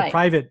is what a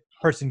private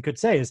person could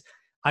say is,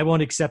 I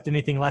won't accept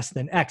anything less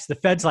than X. The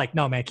Fed's like,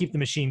 no, man, keep the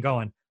machine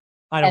going.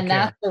 I don't care. And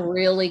that's a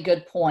really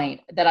good point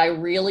that I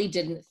really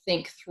didn't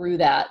think through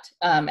that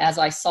as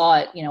I saw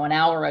it, an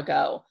hour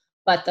ago.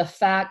 But the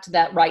fact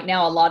that right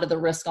now, a lot of the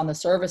risk on the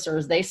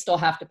servicers, they still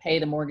have to pay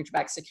the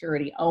mortgage-backed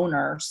security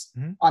owners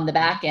on the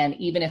back end,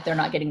 even if they're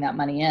not getting that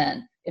money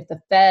in. If the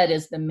Fed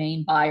is the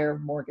main buyer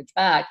of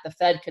mortgage-backed, the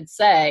Fed could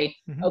say,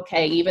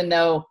 okay, even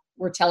though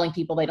we're telling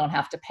people they don't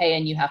have to pay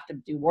and you have to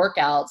do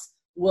workouts,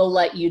 we'll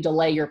let you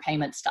delay your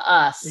payments to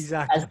us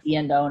as the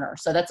end owner.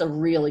 So that's a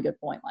really good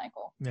point,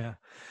 Michael. Yeah.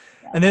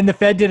 And then the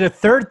Fed did a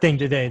third thing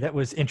today that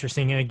was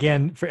interesting. And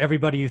again, for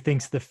everybody who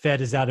thinks the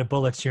Fed is out of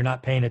bullets, you're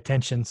not paying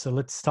attention. So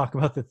let's talk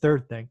about the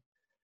third thing.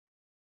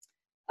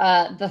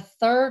 The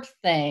third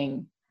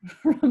thing,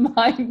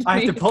 remind me. I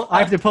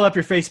have to pull up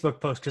your Facebook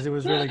post because it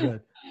was really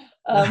good.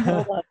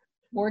 Hold on.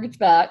 Mortgage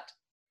backed.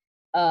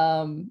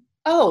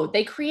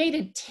 They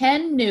created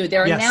 10 new,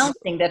 they're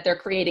announcing that they're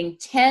creating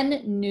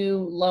 10 new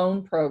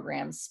loan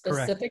programs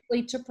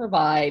specifically to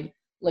provide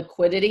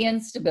liquidity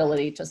and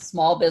stability to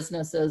small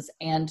businesses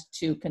and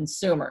to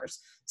consumers.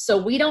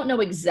 So we don't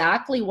know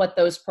exactly what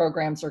those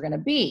programs are going to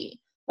be,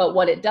 but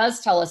what it does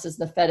tell us is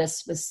the Fed is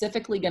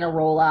specifically going to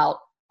roll out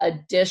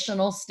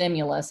additional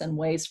stimulus and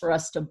ways for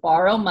us to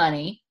borrow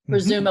money,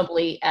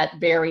 presumably at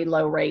very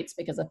low rates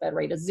because the Fed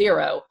rate is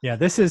 0. Yeah,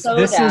 this is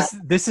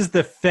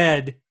the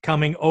Fed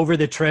coming over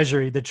the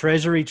Treasury. The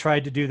Treasury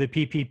tried to do the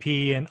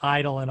PPP and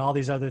EIDL and all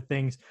these other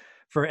things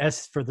for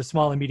the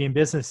small and medium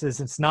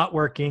businesses. It's not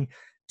working.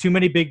 Too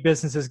many big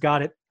businesses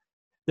got it.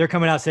 They're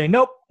coming out saying,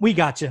 nope, we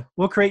got you.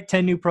 We'll create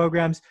 10 new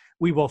programs.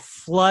 We will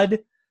flood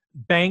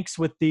banks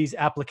with these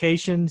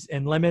applications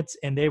and limits,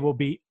 and they will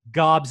be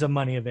gobs of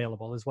money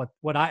available is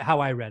how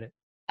I read it.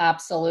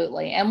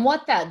 Absolutely. And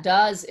what that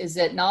does is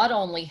it not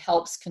only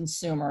helps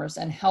consumers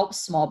and helps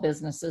small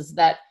businesses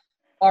that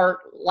are,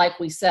 like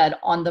we said,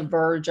 on the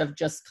verge of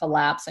just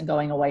collapse and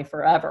going away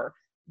forever.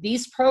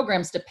 These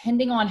programs,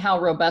 depending on how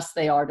robust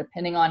they are,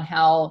 depending on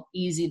how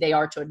easy they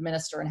are to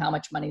administer and how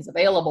much money is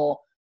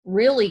available,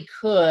 really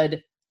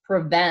could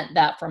prevent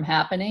that from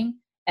happening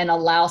and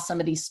allow some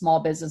of these small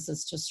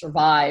businesses to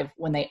survive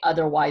when they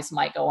otherwise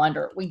might go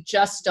under. We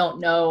just don't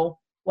know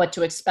what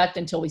to expect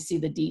until we see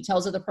the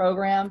details of the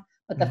program.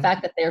 But the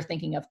fact that they're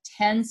thinking of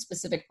 10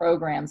 specific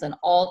programs and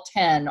all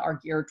 10 are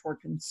geared toward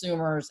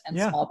consumers and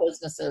small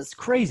businesses, it's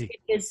crazy,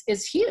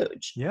 is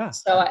huge. Yeah.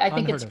 So I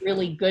think it's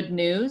really good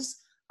news.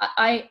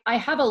 I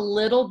have a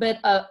little bit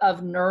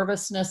of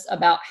nervousness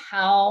about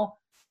how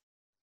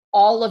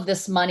all of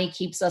this money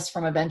keeps us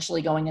from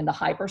eventually going into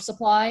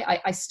hypersupply.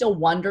 I still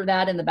wonder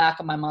that in the back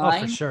of my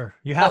mind. Oh, for sure.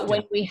 You have to.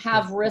 When we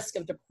have risk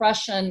of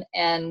depression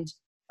and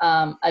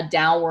a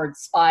downward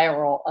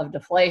spiral of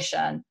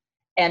deflation,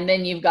 and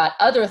then you've got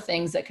other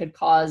things that could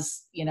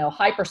cause,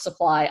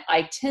 hypersupply,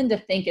 I tend to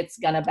think it's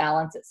going to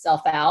balance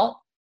itself out.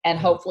 And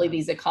hopefully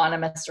these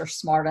economists are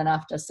smart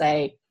enough to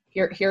say,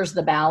 here's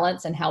the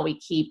balance and how we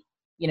keep,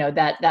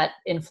 that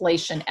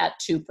inflation at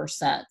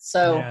 2%.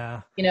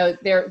 So,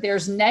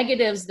 there's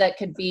negatives that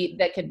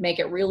could make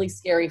it really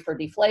scary for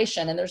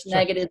deflation. And there's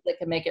negatives that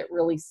can make it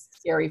really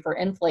scary for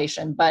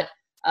inflation. But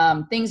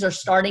things are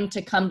starting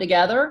to come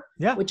together,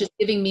 which is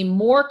giving me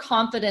more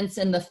confidence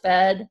in the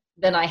Fed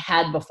than I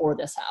had before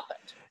this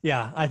happened.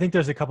 Yeah, I think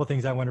there's a couple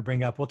things I want to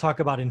bring up. We'll talk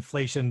about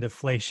inflation,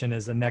 deflation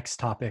as the next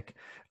topic.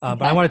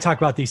 But I want to talk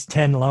about these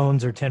 10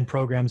 loans or 10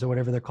 programs or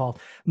whatever they're called.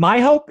 My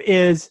hope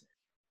is,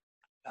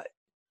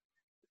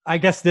 I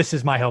guess this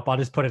is my hope. I'll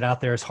just put it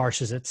out there as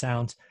harsh as it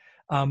sounds.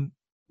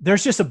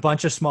 There's just a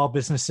bunch of small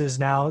businesses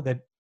now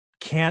that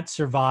can't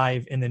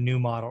survive in the new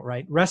model,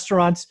 right?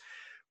 Restaurants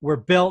were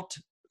built,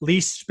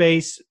 leased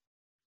space,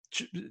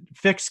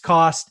 fixed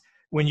cost,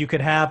 when you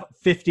could have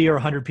 50 or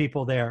 100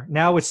 people there.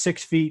 Now with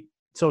 6 feet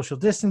social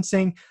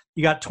distancing,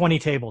 you got 20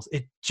 tables.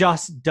 It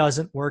just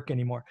doesn't work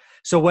anymore.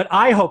 So what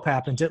I hope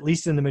happens, at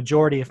least in the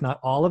majority, if not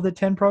all of the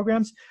 10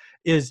 programs,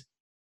 is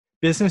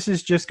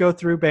businesses just go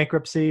through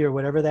bankruptcy or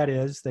whatever that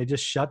is. They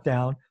just shut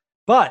down.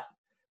 But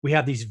we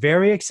have these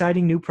very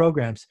exciting new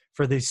programs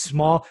for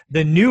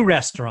the new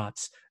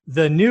restaurants,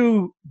 the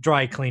new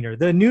dry cleaner,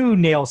 the new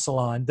nail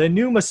salon, the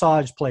new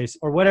massage place,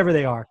 or whatever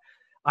they are.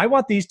 I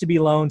want these to be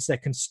loans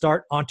that can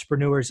start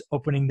entrepreneurs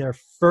opening their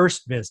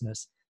first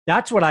business.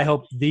 That's what I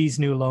hope these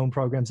new loan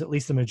programs, at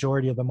least the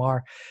majority of them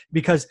are,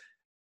 because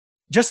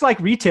just like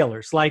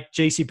retailers like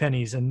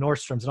JCPenney's and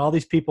Nordstrom's and all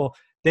these people,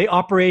 they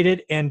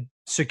operated and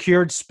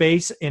secured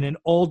space in an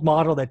old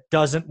model that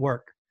doesn't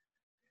work.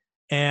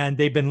 And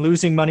they've been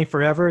losing money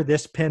forever.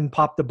 This pin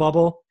popped the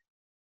bubble.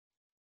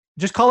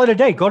 Just call it a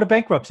day. Go to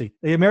bankruptcy.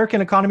 The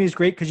American economy is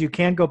great because you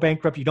can go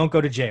bankrupt. You don't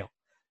go to jail.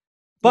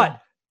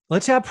 But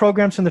let's have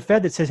programs from the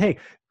Fed that says, hey,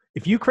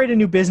 if you create a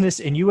new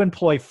business and you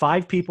employ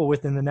 5 people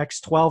within the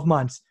next 12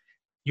 months,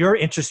 your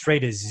interest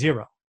rate is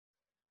 0.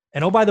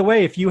 And oh, by the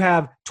way, if you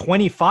have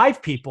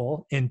 25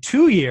 people in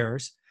 2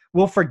 years,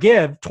 we'll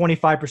forgive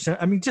 25%.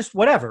 I mean, just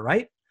whatever,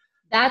 right?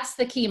 That's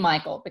the key,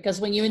 Michael,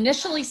 because when you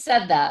initially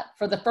said that,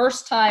 for the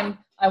first time,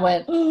 I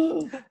went,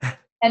 ooh.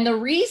 And the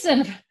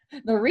reason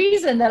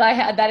that I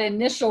had that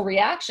initial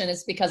reaction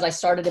is because I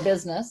started a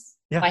business.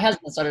 Yeah. My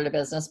husband started a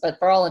business, but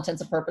for all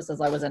intents and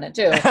purposes, I was in it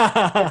too.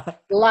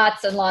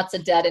 Lots and lots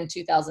of debt in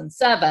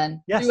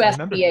 2007 through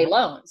SBA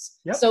loans.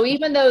 Yep. So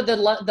even though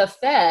the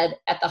Fed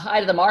at the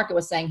height of the market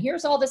was saying,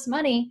 here's all this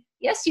money.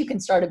 Yes, you can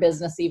start a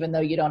business even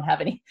though you don't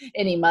have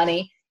any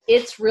money.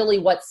 It's really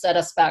what set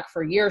us back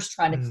for years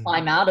trying to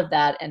climb out of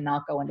that and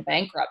not go into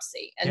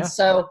bankruptcy. And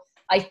so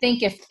I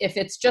think if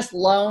it's just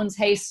loans,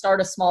 hey,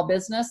 start a small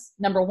business.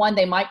 Number one,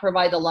 they might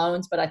provide the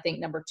loans, but I think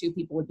number 2,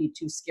 people would be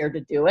too scared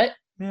to do it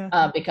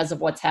because of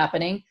what's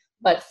happening.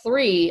 But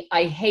 3,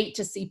 I hate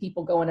to see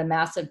people go into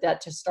massive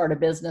debt to start a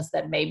business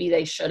that maybe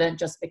they shouldn't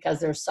just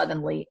because there's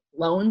suddenly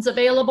loans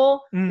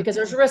available because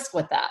there's risk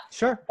with that.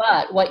 Sure.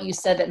 But what you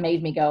said that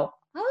made me go,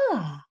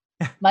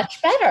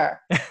 much better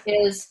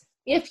is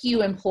if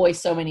you employ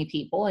so many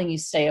people and you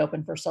stay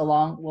open for so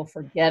long, we'll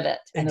forgive it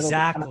and it'll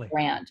become a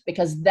grant,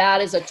 because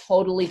that is a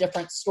totally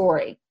different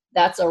story.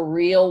 That's a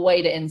real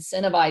way to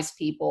incentivize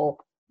people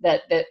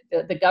that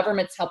the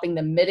government's helping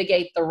them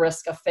mitigate the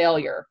risk of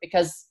failure,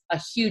 because a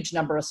huge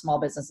number of small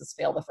businesses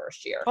fail the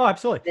first year. Oh,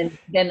 absolutely.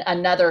 Then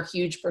another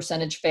huge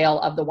percentage fail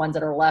of the ones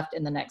that are left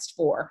in the next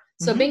 4.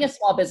 So being a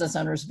small business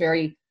owner is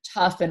very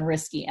tough and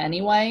risky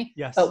anyway.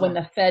 Yes. But when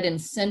the Fed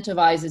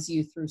incentivizes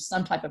you through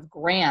some type of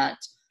grant,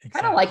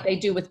 kind of like they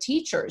do with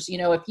teachers,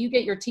 if you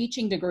get your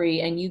teaching degree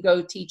and you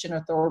go teach in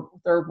a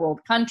third world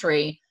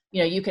country,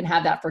 you can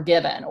have that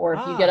forgiven. Or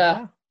if you get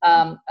a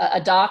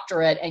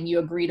doctorate and you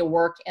agree to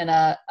work in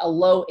a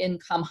low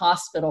income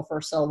hospital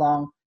for so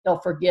long, they'll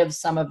forgive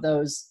some of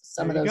those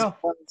loans.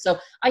 So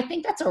I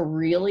think that's a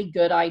really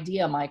good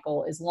idea,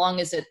 Michael, as long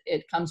as it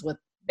comes with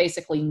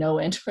basically no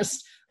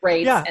interest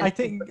rates and I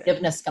think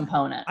forgiveness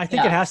component. I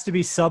think it has to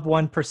be sub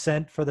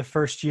 1% for the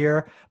first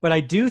year, but I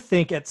do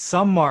think at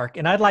some mark,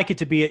 and I'd like it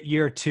to be at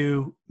year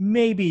 2,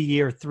 maybe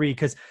year 3,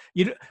 because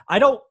I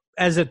don't,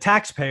 as a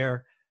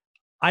taxpayer,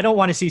 I don't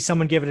want to see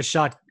someone give it a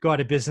shot, go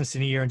out of business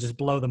in a year and just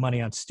blow the money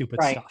on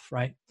stupid stuff,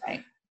 right?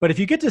 Right. But if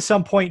you get to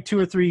some point, 2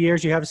 or 3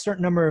 years, you have a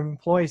certain number of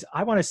employees,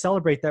 I want to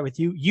celebrate that with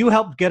you. You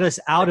helped get us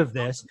out of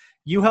this.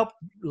 You helped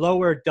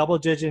lower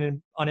double-digit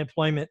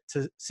unemployment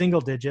to single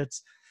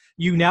digits.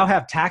 You now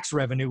have tax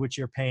revenue, which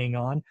you're paying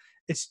on.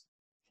 It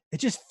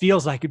just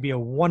feels like it'd be a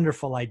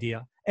wonderful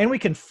idea. And we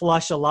can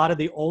flush a lot of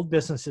the old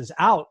businesses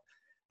out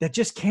that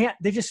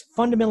they just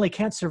fundamentally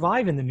can't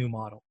survive in the new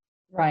model.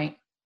 Right.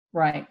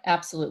 Right.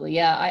 Absolutely.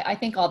 Yeah. I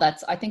think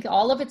I think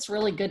all of it's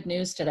really good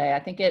news today. I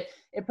think it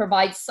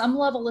provides some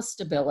level of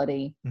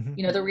stability.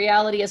 The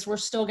reality is we're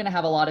still going to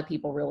have a lot of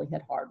people really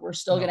hit hard. We're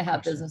still going to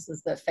have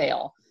businesses that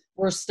fail.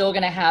 We're still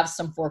going to have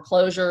some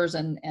foreclosures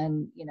and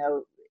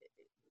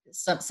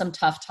some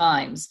tough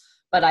times.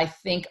 But I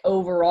think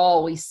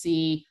overall we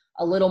see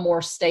a little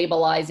more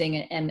stabilizing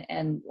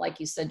and like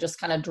you said, just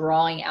kind of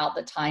drawing out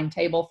the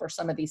timetable for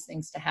some of these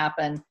things to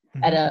happen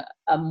at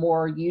a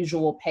more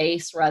usual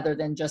pace, rather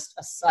than just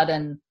a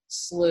sudden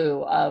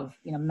slew of,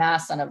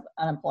 mass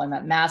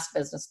unemployment, mass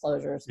business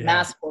closures,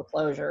 mass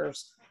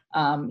foreclosures.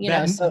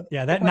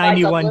 That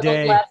 91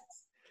 day.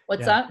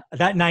 What's that?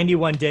 That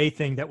 91 day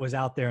thing that was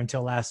out there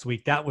until last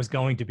week, that was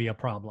going to be a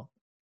problem.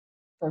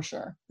 For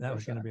sure. That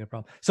was going to be a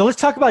problem. So let's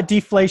talk about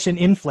deflation,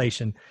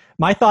 inflation.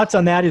 My thoughts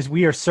on that is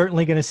we are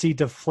certainly going to see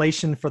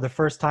deflation for the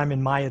first time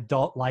in my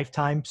adult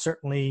lifetime,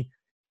 certainly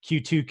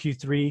Q2,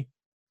 Q3,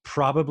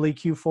 probably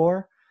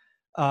Q4.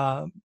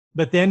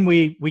 But then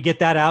we get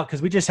that out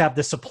because we just have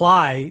the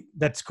supply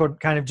that's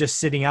kind of just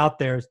sitting out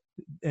there,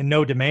 and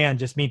no demand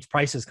just means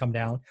prices come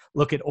down.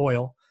 Look at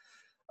oil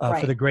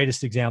for the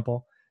greatest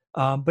example.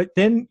 But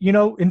then,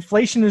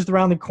 inflation is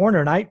around the corner,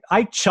 and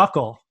I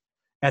chuckle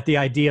at the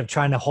idea of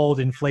trying to hold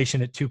inflation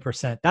at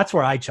 2%. That's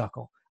where I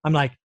chuckle. I'm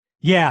like,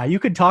 yeah, you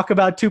could talk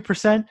about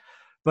 2%,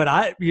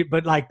 but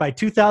like by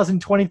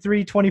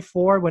 2023,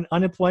 24, when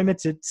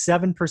unemployment's at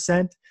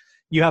 7%,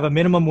 you have a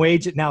minimum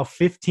wage at now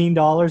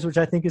 $15, which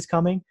I think is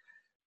coming.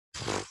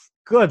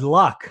 Good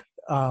luck.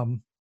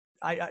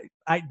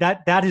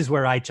 That is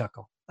where I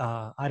chuckle.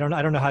 I don't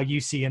know how you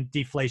see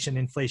deflation,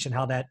 inflation,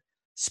 how that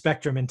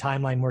spectrum and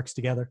timeline works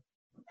together.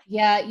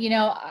 Yeah,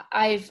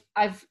 I've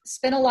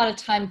spent a lot of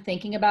time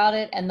thinking about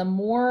it, and the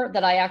more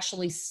that I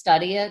actually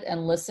study it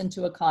and listen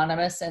to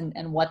economists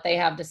and what they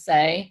have to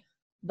say,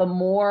 the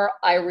more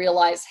I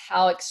realize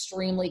how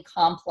extremely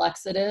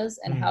complex it is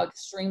and how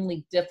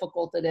extremely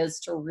difficult it is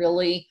to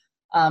really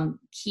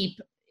keep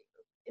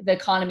the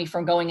economy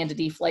from going into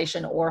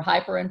deflation or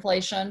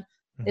hyperinflation.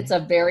 It's a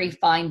very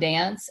fine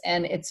dance,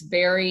 and it's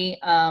very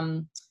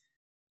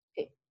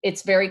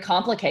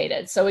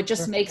complicated. So it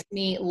just makes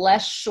me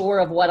less sure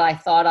of what I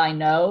thought I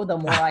know the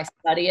more I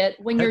study it.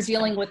 When you're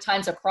dealing with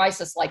times of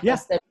crisis like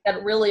this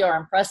that really are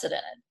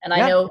unprecedented. And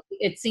I know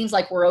it seems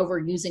like we're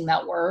overusing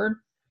that word,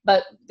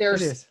 but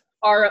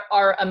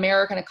our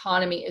American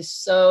economy is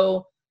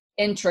so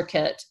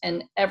intricate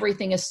and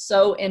everything is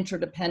so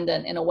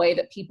interdependent in a way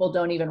that people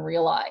don't even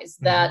realize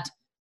that,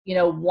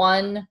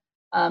 one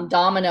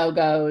domino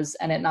goes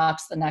and it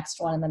knocks the next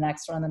one and the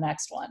next one and the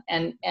next one.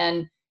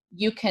 And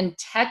you can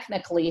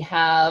technically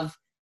have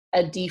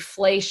a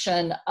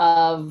deflation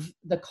of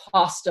the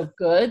cost of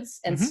goods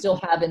and still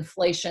have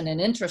inflation in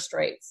interest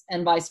rates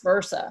and vice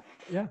versa.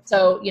 Yeah.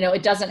 So,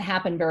 it doesn't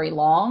happen very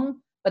long,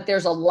 but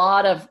there's a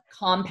lot of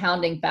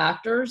compounding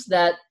factors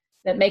that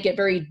make it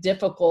very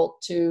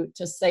difficult to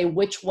say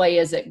which way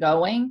is it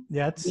going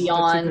beyond, that's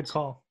a good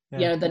call.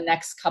 Yeah. The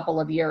next couple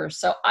of years.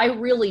 So I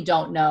really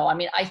don't know. I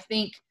mean, I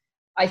think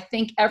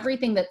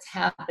everything that's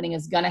happening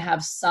is going to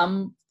have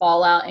some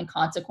fallout and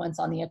consequence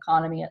on the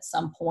economy at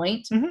some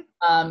point.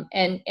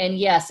 And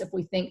yes, if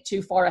we think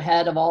too far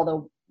ahead of all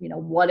the,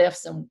 what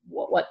ifs and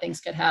what things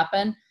could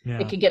happen,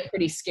 it could get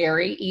pretty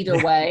scary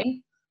either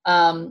way.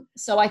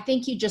 So I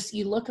think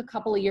you look a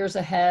couple of years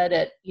ahead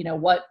at,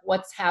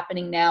 what's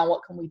happening now,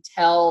 what can we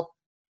tell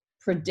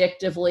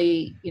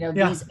predictively,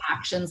 these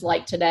actions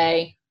like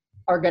today.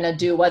 are going to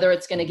do, whether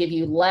it's going to give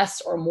you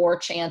less or more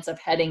chance of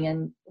heading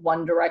in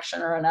one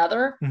direction or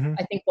another. Mm-hmm.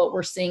 I think what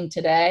we're seeing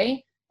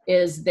today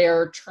is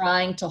they're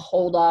trying to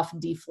hold off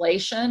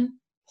deflation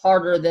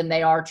harder than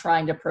they are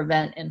trying to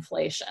prevent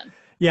inflation.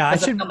 Yeah,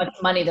 because of how much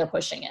money they're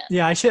pushing in.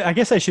 Yeah, I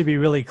guess I should be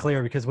really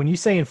clear, because when you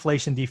say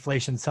inflation,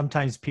 deflation,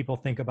 sometimes people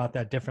think about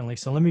that differently.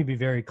 So let me be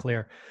very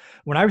clear.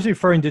 When I was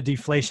referring to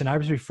deflation, I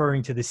was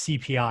referring to the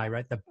CPI,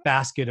 right? The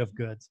basket of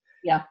goods.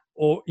 Yeah.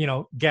 Or,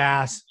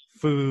 gas,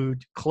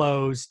 food,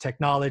 clothes,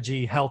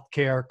 technology,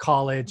 healthcare,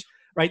 college,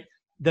 right?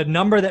 The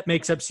number that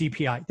makes up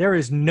CPI. There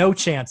is no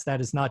chance that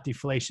is not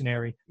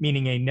deflationary,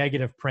 meaning a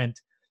negative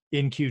print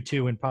in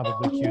Q2 and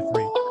probably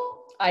Q3.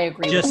 I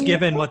agree. Just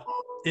given what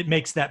it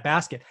makes that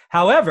basket.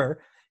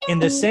 However, in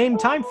the same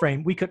time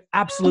frame, we could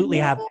absolutely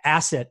have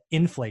asset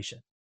inflation,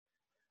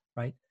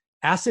 right?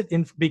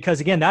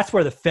 Because again, that's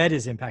where the Fed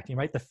is impacting,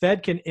 right? The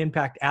Fed can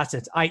impact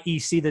assets, i.e.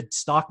 see the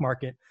stock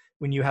market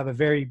when you have a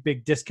very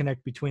big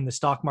disconnect between the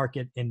stock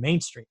market and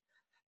Main Street.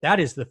 That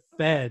is the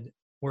Fed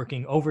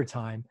working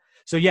overtime.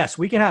 So yes,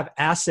 we can have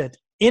asset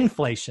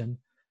inflation.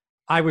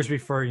 I was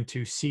referring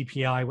to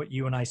CPI, what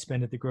you and I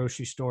spend at the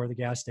grocery store, the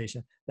gas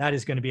station. That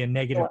is going to be a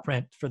negative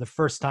print for the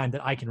first time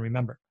that I can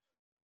remember.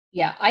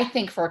 Yeah, I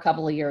think for a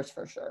couple of years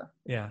for sure.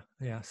 Yeah.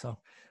 So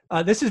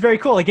this is very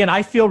cool. Again,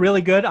 I feel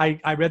really good.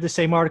 I read the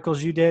same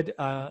articles you did.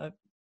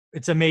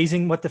 It's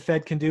amazing what the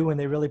Fed can do when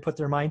they really put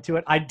their mind to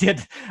it.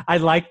 I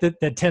like the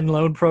 10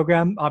 loan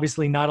program.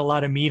 Obviously not a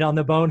lot of meat on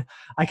the bone.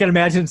 I can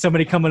imagine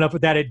somebody coming up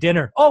with that at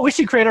dinner. Oh, we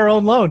should create our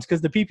own loans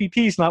because the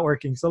PPP is not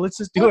working. So let's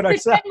just do it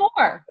ourselves. 10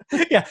 more.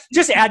 Yeah.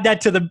 Just add that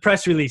to the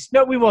press release.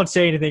 No, we won't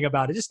say anything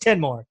about it. Just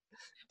 10 more.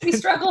 We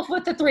struggle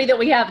with the 3 that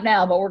we have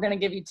now, but we're going to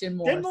give you 2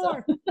 more. 10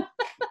 more. So.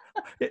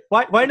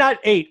 Why not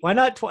 8? Why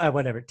not 12?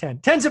 Whatever, 10.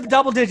 10's a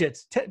double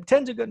digits.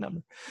 10's a good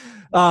number.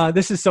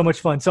 This is so much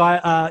fun. So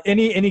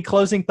any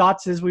closing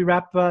thoughts as we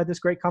wrap this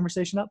great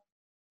conversation up?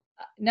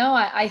 No,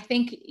 I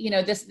think,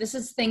 this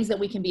is things that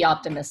we can be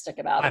optimistic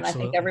about. Absolutely.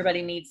 And I think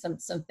everybody needs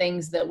some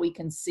things that we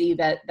can see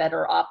that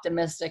are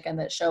optimistic and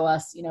that show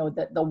us,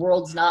 that the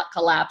world's not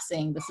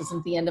collapsing. This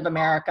isn't the end of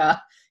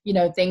America.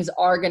 Things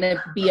are going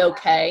to be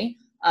okay.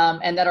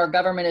 And that our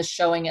government is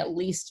showing, at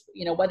least,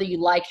 whether you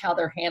like how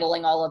they're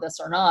handling all of this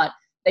or not,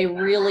 they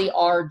really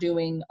are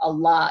doing a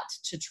lot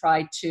to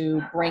try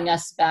to bring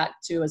us back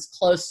to as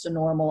close to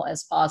normal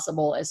as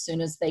possible as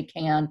soon as they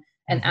can,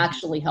 and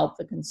actually help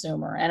the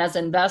consumer. And as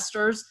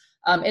investors,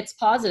 it's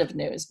positive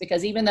news,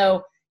 because even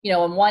though,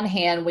 on one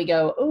hand we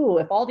go, ooh,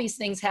 if all these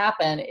things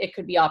happen, it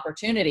could be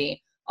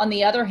opportunity. On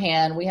the other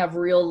hand, we have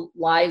real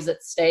lives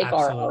at stake,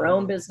 our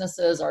own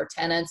businesses, our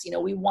tenants.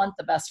 We want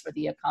the best for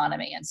the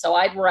economy. And so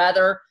I'd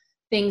rather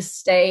things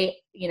stay,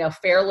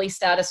 fairly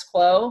status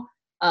quo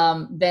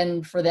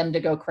than for them to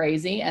go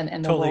crazy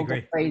and the world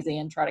go crazy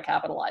and try to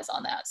capitalize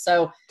on that.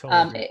 So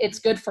it's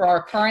good for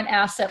our current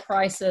asset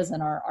prices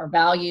and our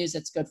values.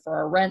 It's good for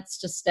our rents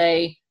to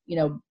stay,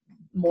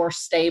 more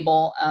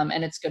stable,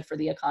 and it's good for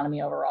the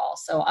economy overall.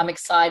 So I'm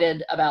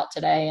excited about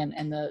today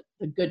and the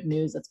good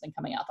news that's been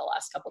coming out the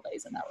last couple of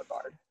days in that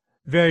regard.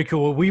 Very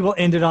cool. We will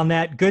end it on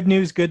that. Good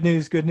news, good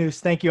news, good news.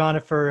 Thank you, Anna,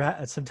 for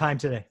some time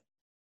today.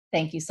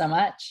 Thank you so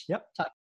much. Yep.